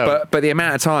shit themselves. But the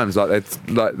amount of times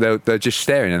they're just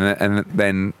staring, and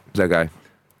then they'll go,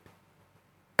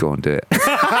 "Go on, do it."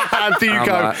 And do you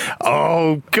go, like,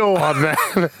 "Oh, go on, man."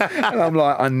 And I'm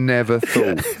like, I never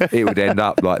thought it would end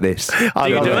up like this. Do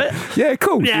you do it? Yeah,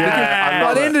 cool. Yeah.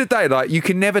 At the end of the day, like, you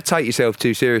can never take yourself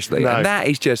too seriously. No. And that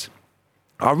is just,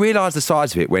 I realised the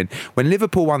size of it when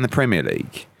Liverpool won the Premier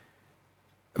League.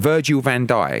 Virgil van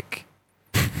Dijk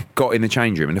got in the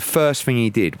change room, and the first thing he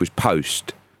did was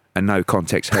post a no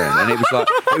context Hearn. And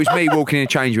it was me walking in the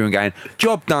change room and going,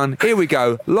 "Job done, here we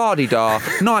go, la-di-da,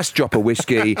 nice drop of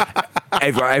whiskey,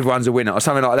 everyone's a winner," or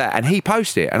something like that. And he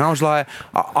posted it, and I was like,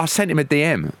 I sent him a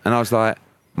DM, and I was like,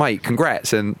 "Mate,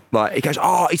 congrats." And like, he goes,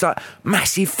 "Oh," he's like,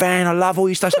 "Massive fan, I love all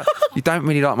your stuff." You don't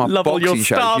really like my boxing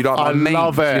shows, you like my memes,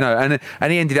 love it. you know.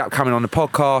 And he ended up coming on the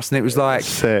podcast, and it was like,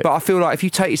 sick. But I feel like if you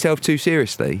take yourself too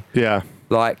seriously,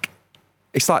 like,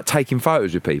 it's like taking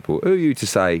photos with people. Who are you to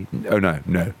say, "Oh, no.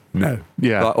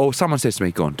 Yeah. Like, or someone says to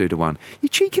me, "Go on, do the one. You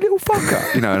cheeky little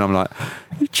fucker." You know, and I'm like,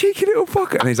 "You cheeky little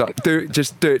fucker." And he's like,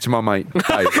 just do it to my mate,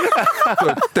 Dave.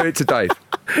 Do it to Dave.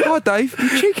 "Oh, Dave,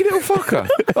 you cheeky little fucker."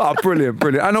 Oh, brilliant.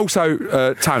 And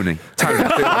also, Tony.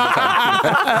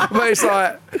 But it's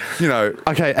like, you know.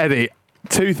 Okay, Eddie.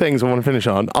 Two things I want to finish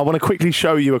on. I want to quickly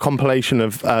show you a compilation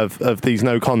of these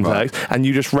no context, and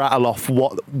you just rattle off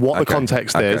what the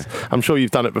context is. I'm sure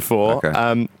you've done it before.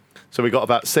 Okay. So we got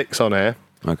about 6 on here.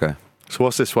 Okay. So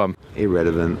what's this one?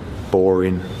 Irrelevant,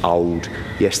 boring, old,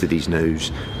 yesterday's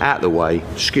news. Out the way,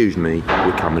 excuse me,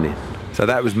 we're coming in. So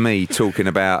that was me talking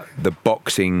about the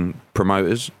boxing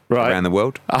promoters around the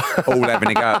world, all having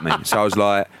a go at me. So I was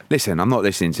like, "Listen, I'm not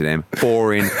listening to them.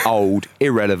 Boring, old,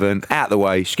 irrelevant, out the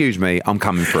way, excuse me, I'm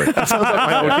coming through." That sounds like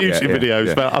my old YouTube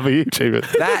videos about other YouTubers.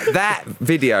 That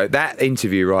video, that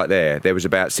interview right there, there was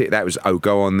about that was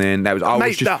go on then. That was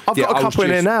Mate, I've got a couple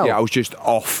in here now. Yeah, I was just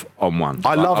off on one.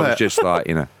 I love it. I was just like,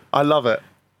 you know. I love it.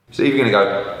 So you're going to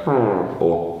go,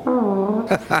 or,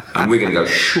 and we're going to go,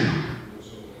 shoo.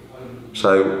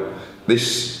 So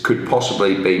this could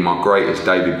possibly be my greatest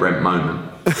David Brent moment.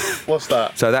 What's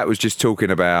that? So that was just talking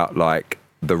about like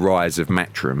the rise of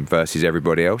Matchroom versus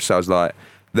everybody else. So I was like,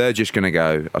 they're just going to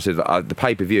go, I said, the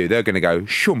pay-per-view, they're going to go,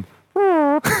 shum.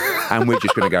 And we're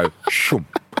just going to go, shum.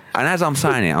 And as I'm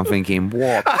saying it, I'm thinking,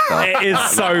 what the It is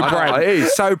so Brent. It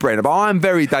is so Brent. But I'm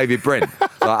very David Brent,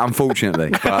 like, unfortunately.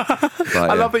 But,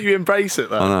 I love that you embrace it,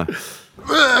 though. I know.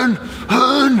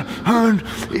 Hearn,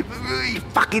 he's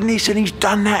fucking this and he's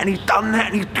done that and he's done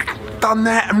that and he's done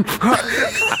that. And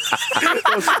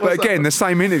but again, the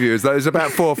same interview as there's about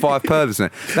 4 or 5 pervs in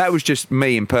it. That was just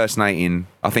me impersonating,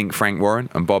 I think, Frank Warren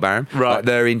and Bob Arum. Right. Like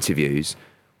their interviews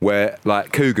where,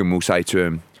 like, Coogan will say to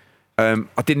him,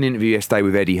 "I did an interview yesterday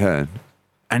with Eddie Hearn."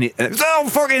 And it's, "Oh,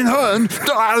 fucking Hearn!"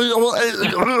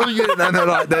 And they're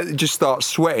like, they just start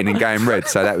sweating and going red.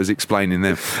 So that was explaining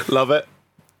them. Love it.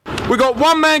 We got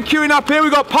one man queuing up here. We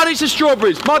got punnets and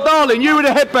strawberries. My darling, you with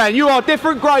a headband. You are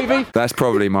different gravy. That's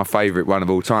probably my favourite one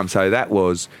of all time. So that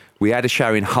was, we had a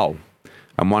show in Hull,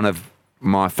 and one of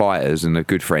my fighters and a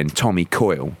good friend, Tommy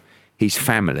Coyle, his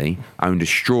family owned a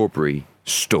strawberry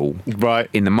stall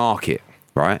in the market,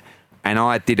 right? And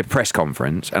I did a press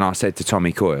conference, and I said to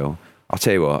Tommy Coyle, "I'll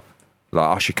tell you what,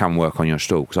 like, I should come work on your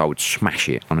stall because I would smash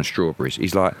it on the strawberries."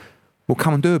 He's like, "Well,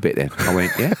 come and do a bit then." I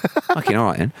went, "Yeah, fucking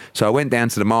all right then." So I went down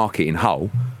to the market in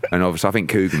Hull, and obviously I think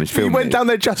Coogan was filming. You went down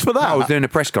there just for that? I was doing a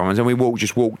press conference, and we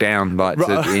walked down like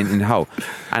in Hull,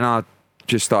 and I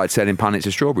just started selling punnets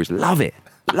of strawberries. Love it.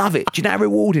 Love it. Do you know how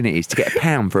rewarding it is to get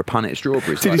 £1 for a punnet of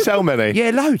strawberries? Did you sell many?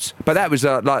 Yeah, loads. But that was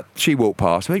like, she walked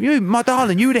past. I went, you, my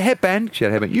darling, you with a headband. She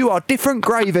had a headband. You are different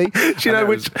gravy. Do you know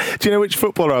which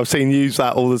footballer I've seen use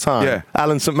that all the time? Yeah.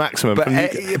 Alan St. Maximum.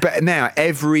 But now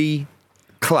every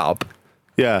club,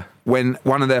 when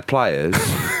one of their players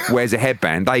wears a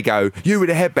headband, they go, you with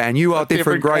a headband, you are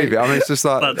different gravy. I mean, it's just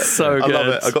like... That's so good. I love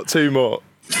it. I've got 2 more.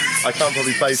 I can't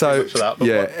probably play too much of that. But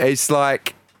it's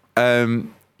like...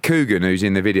 Coogan, who's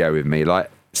in the video with me, like,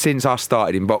 since I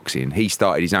started in boxing, he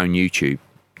started his own YouTube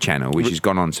channel, which has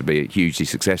gone on to be hugely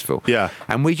successful. Yeah.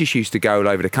 And we just used to go all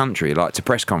over the country, like, to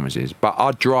press conferences, but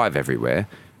I'd drive everywhere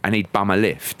and he'd bum a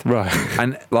lift. Right.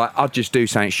 And, like, I'd just do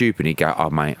something stupid and he'd go, oh,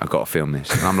 mate, I've got to film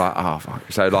this. And I'm like, oh,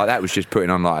 fuck. So, like, that was just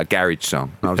putting on, like, a garage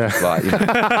song. And I was just like, you know,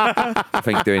 I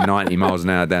think doing 90 miles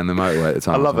an hour down the motorway at the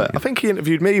time. I love it. I think he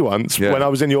interviewed me once when I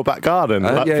was in your back garden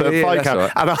for the fight camp,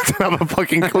 right. and I didn't have a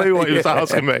fucking clue what he was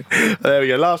asking me. There we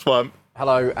go, last one.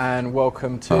 Hello and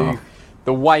welcome to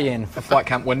the weigh-in for Fight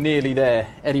Camp. We're nearly there.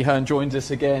 Eddie Hearn joins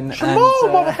us again.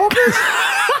 Motherfuckers!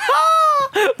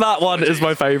 That one is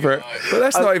my favourite. But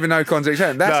that's not even no context.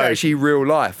 That's actually real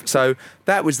life. So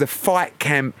that was the Fight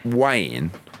Camp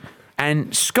weigh-in.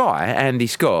 And Andy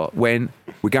Scott, went,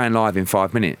 we're going live in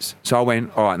 5 minutes. So I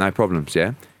went, all right, no problems,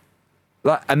 yeah?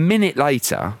 Like a minute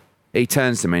later, he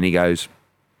turns to me and he goes,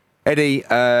 Eddie,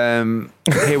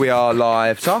 here we are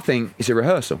live. So I think it's a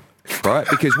rehearsal, right?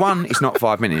 Because 1, it's not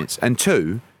 5 minutes. And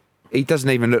 2, he doesn't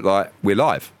even look like we're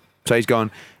live. So he's gone,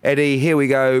 Eddie, here we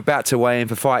go, about to weigh in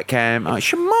for Fight Camp. I'm like,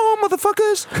 come on,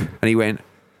 motherfuckers. And he went,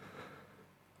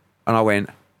 and I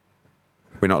went,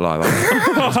 we're not live,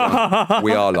 are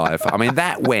we? We are live. I mean,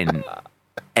 that went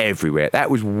everywhere.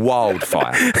 That was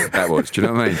wildfire. That was. Do you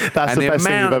know what I mean? That's the best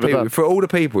thing you've ever done. For all the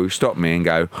people who stop me and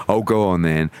go, oh, go on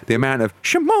then. The amount of,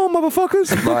 come on,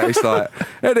 motherfuckers. Like, it's like,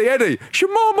 Eddie,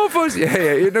 come on, motherfuckers.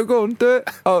 Yeah, you know, go on, do it.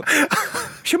 Oh,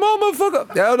 come on,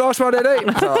 motherfucker. Yeah, nice one, Eddie.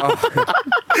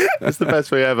 That's the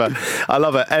best way ever. I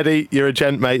love it. Eddie, you're a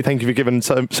gent, mate. Thank you for giving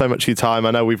so much of your time.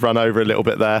 I know we've run over a little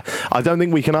bit there. I don't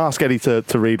think we can ask Eddie to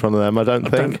read one of them. I don't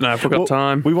think. No, I've got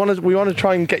time. We want to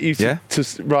try and get you to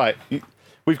right.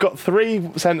 We've got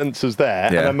 3 sentences there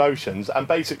and emotions, and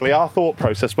basically our thought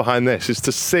process behind this is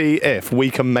to see if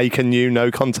we can make a new no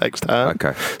context term.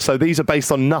 Okay. So these are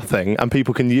based on nothing, and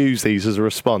people can use these as a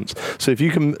response. So if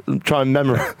you can try and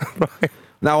memorize. Right.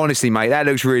 No, honestly, mate, that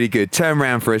looks really good. Turn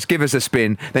round for us, give us a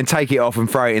spin, then take it off and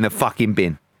throw it in the fucking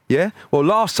bin. Yeah? Well,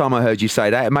 last time I heard you say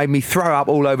that, it made me throw up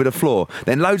all over the floor.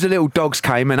 Then loads of little dogs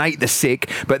came and ate the sick,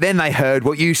 but then they heard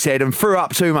what you said and threw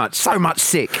up too much. So much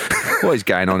sick. What is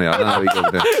going on here? I don't know what you're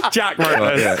going to do. Jack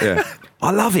wrote this. Yeah.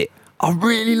 I love it. I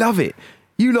really love it.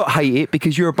 You lot hate it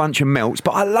because you're a bunch of melts,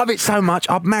 but I love it so much,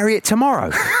 I'd marry it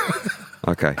tomorrow.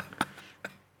 Okay.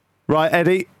 Right,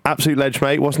 Eddie, absolute ledge,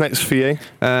 mate. What's next for you?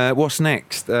 What's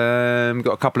next? We've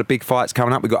got a couple of big fights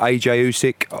coming up. We've got AJ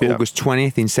Usyk August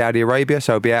 20th in Saudi Arabia,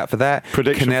 so I'll be out for that.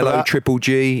 Prediction Canelo, for that? Triple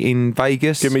G in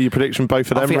Vegas. Give me your prediction,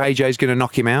 both of them. I think AJ's going to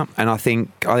knock him out, and I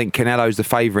think Canelo's the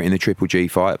favourite in the Triple G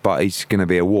fight, but it's going to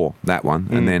be a war, that one.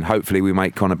 And then hopefully we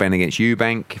make Conor Benn against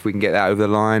Eubank, if we can get that over the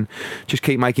line. Just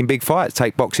keep making big fights,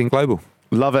 take boxing global.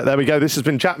 Love it. There we go. This has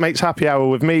been Jack Mate's Happy Hour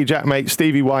with me, Jack Mate,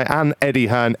 Stevie White and Eddie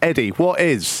Hearn. Eddie, what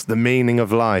is the meaning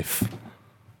of life?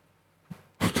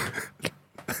 Is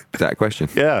that a question?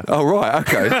 Yeah. Oh, right.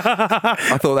 Okay.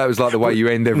 I thought that was like the way you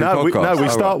end every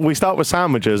podcast. We start with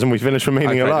sandwiches and we finish with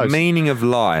meaning of life. The meaning of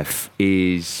life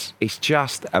is, it's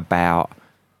just about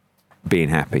being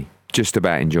happy, just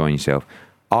about enjoying yourself.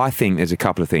 I think there's a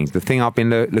couple of things. The thing I've been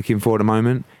looking for at the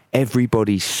moment,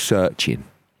 everybody's searching.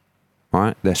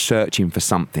 Right? They're searching for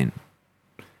something.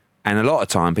 And a lot of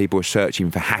time people are searching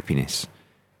for happiness.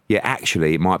 Yet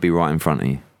actually it might be right in front of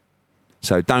you.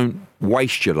 So don't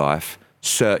waste your life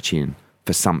searching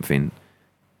for something.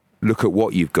 Look at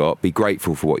what you've got, be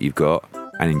grateful for what you've got,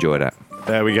 and enjoy that.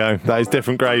 There we go. That is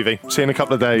different gravy. See you in a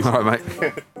couple of days. All right,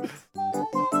 mate.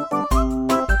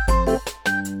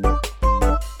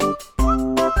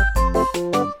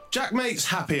 Jack Mate's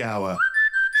Happy Hour.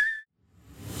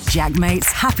 Jack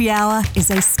Mate's Happy Hour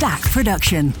is a Stack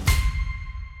production.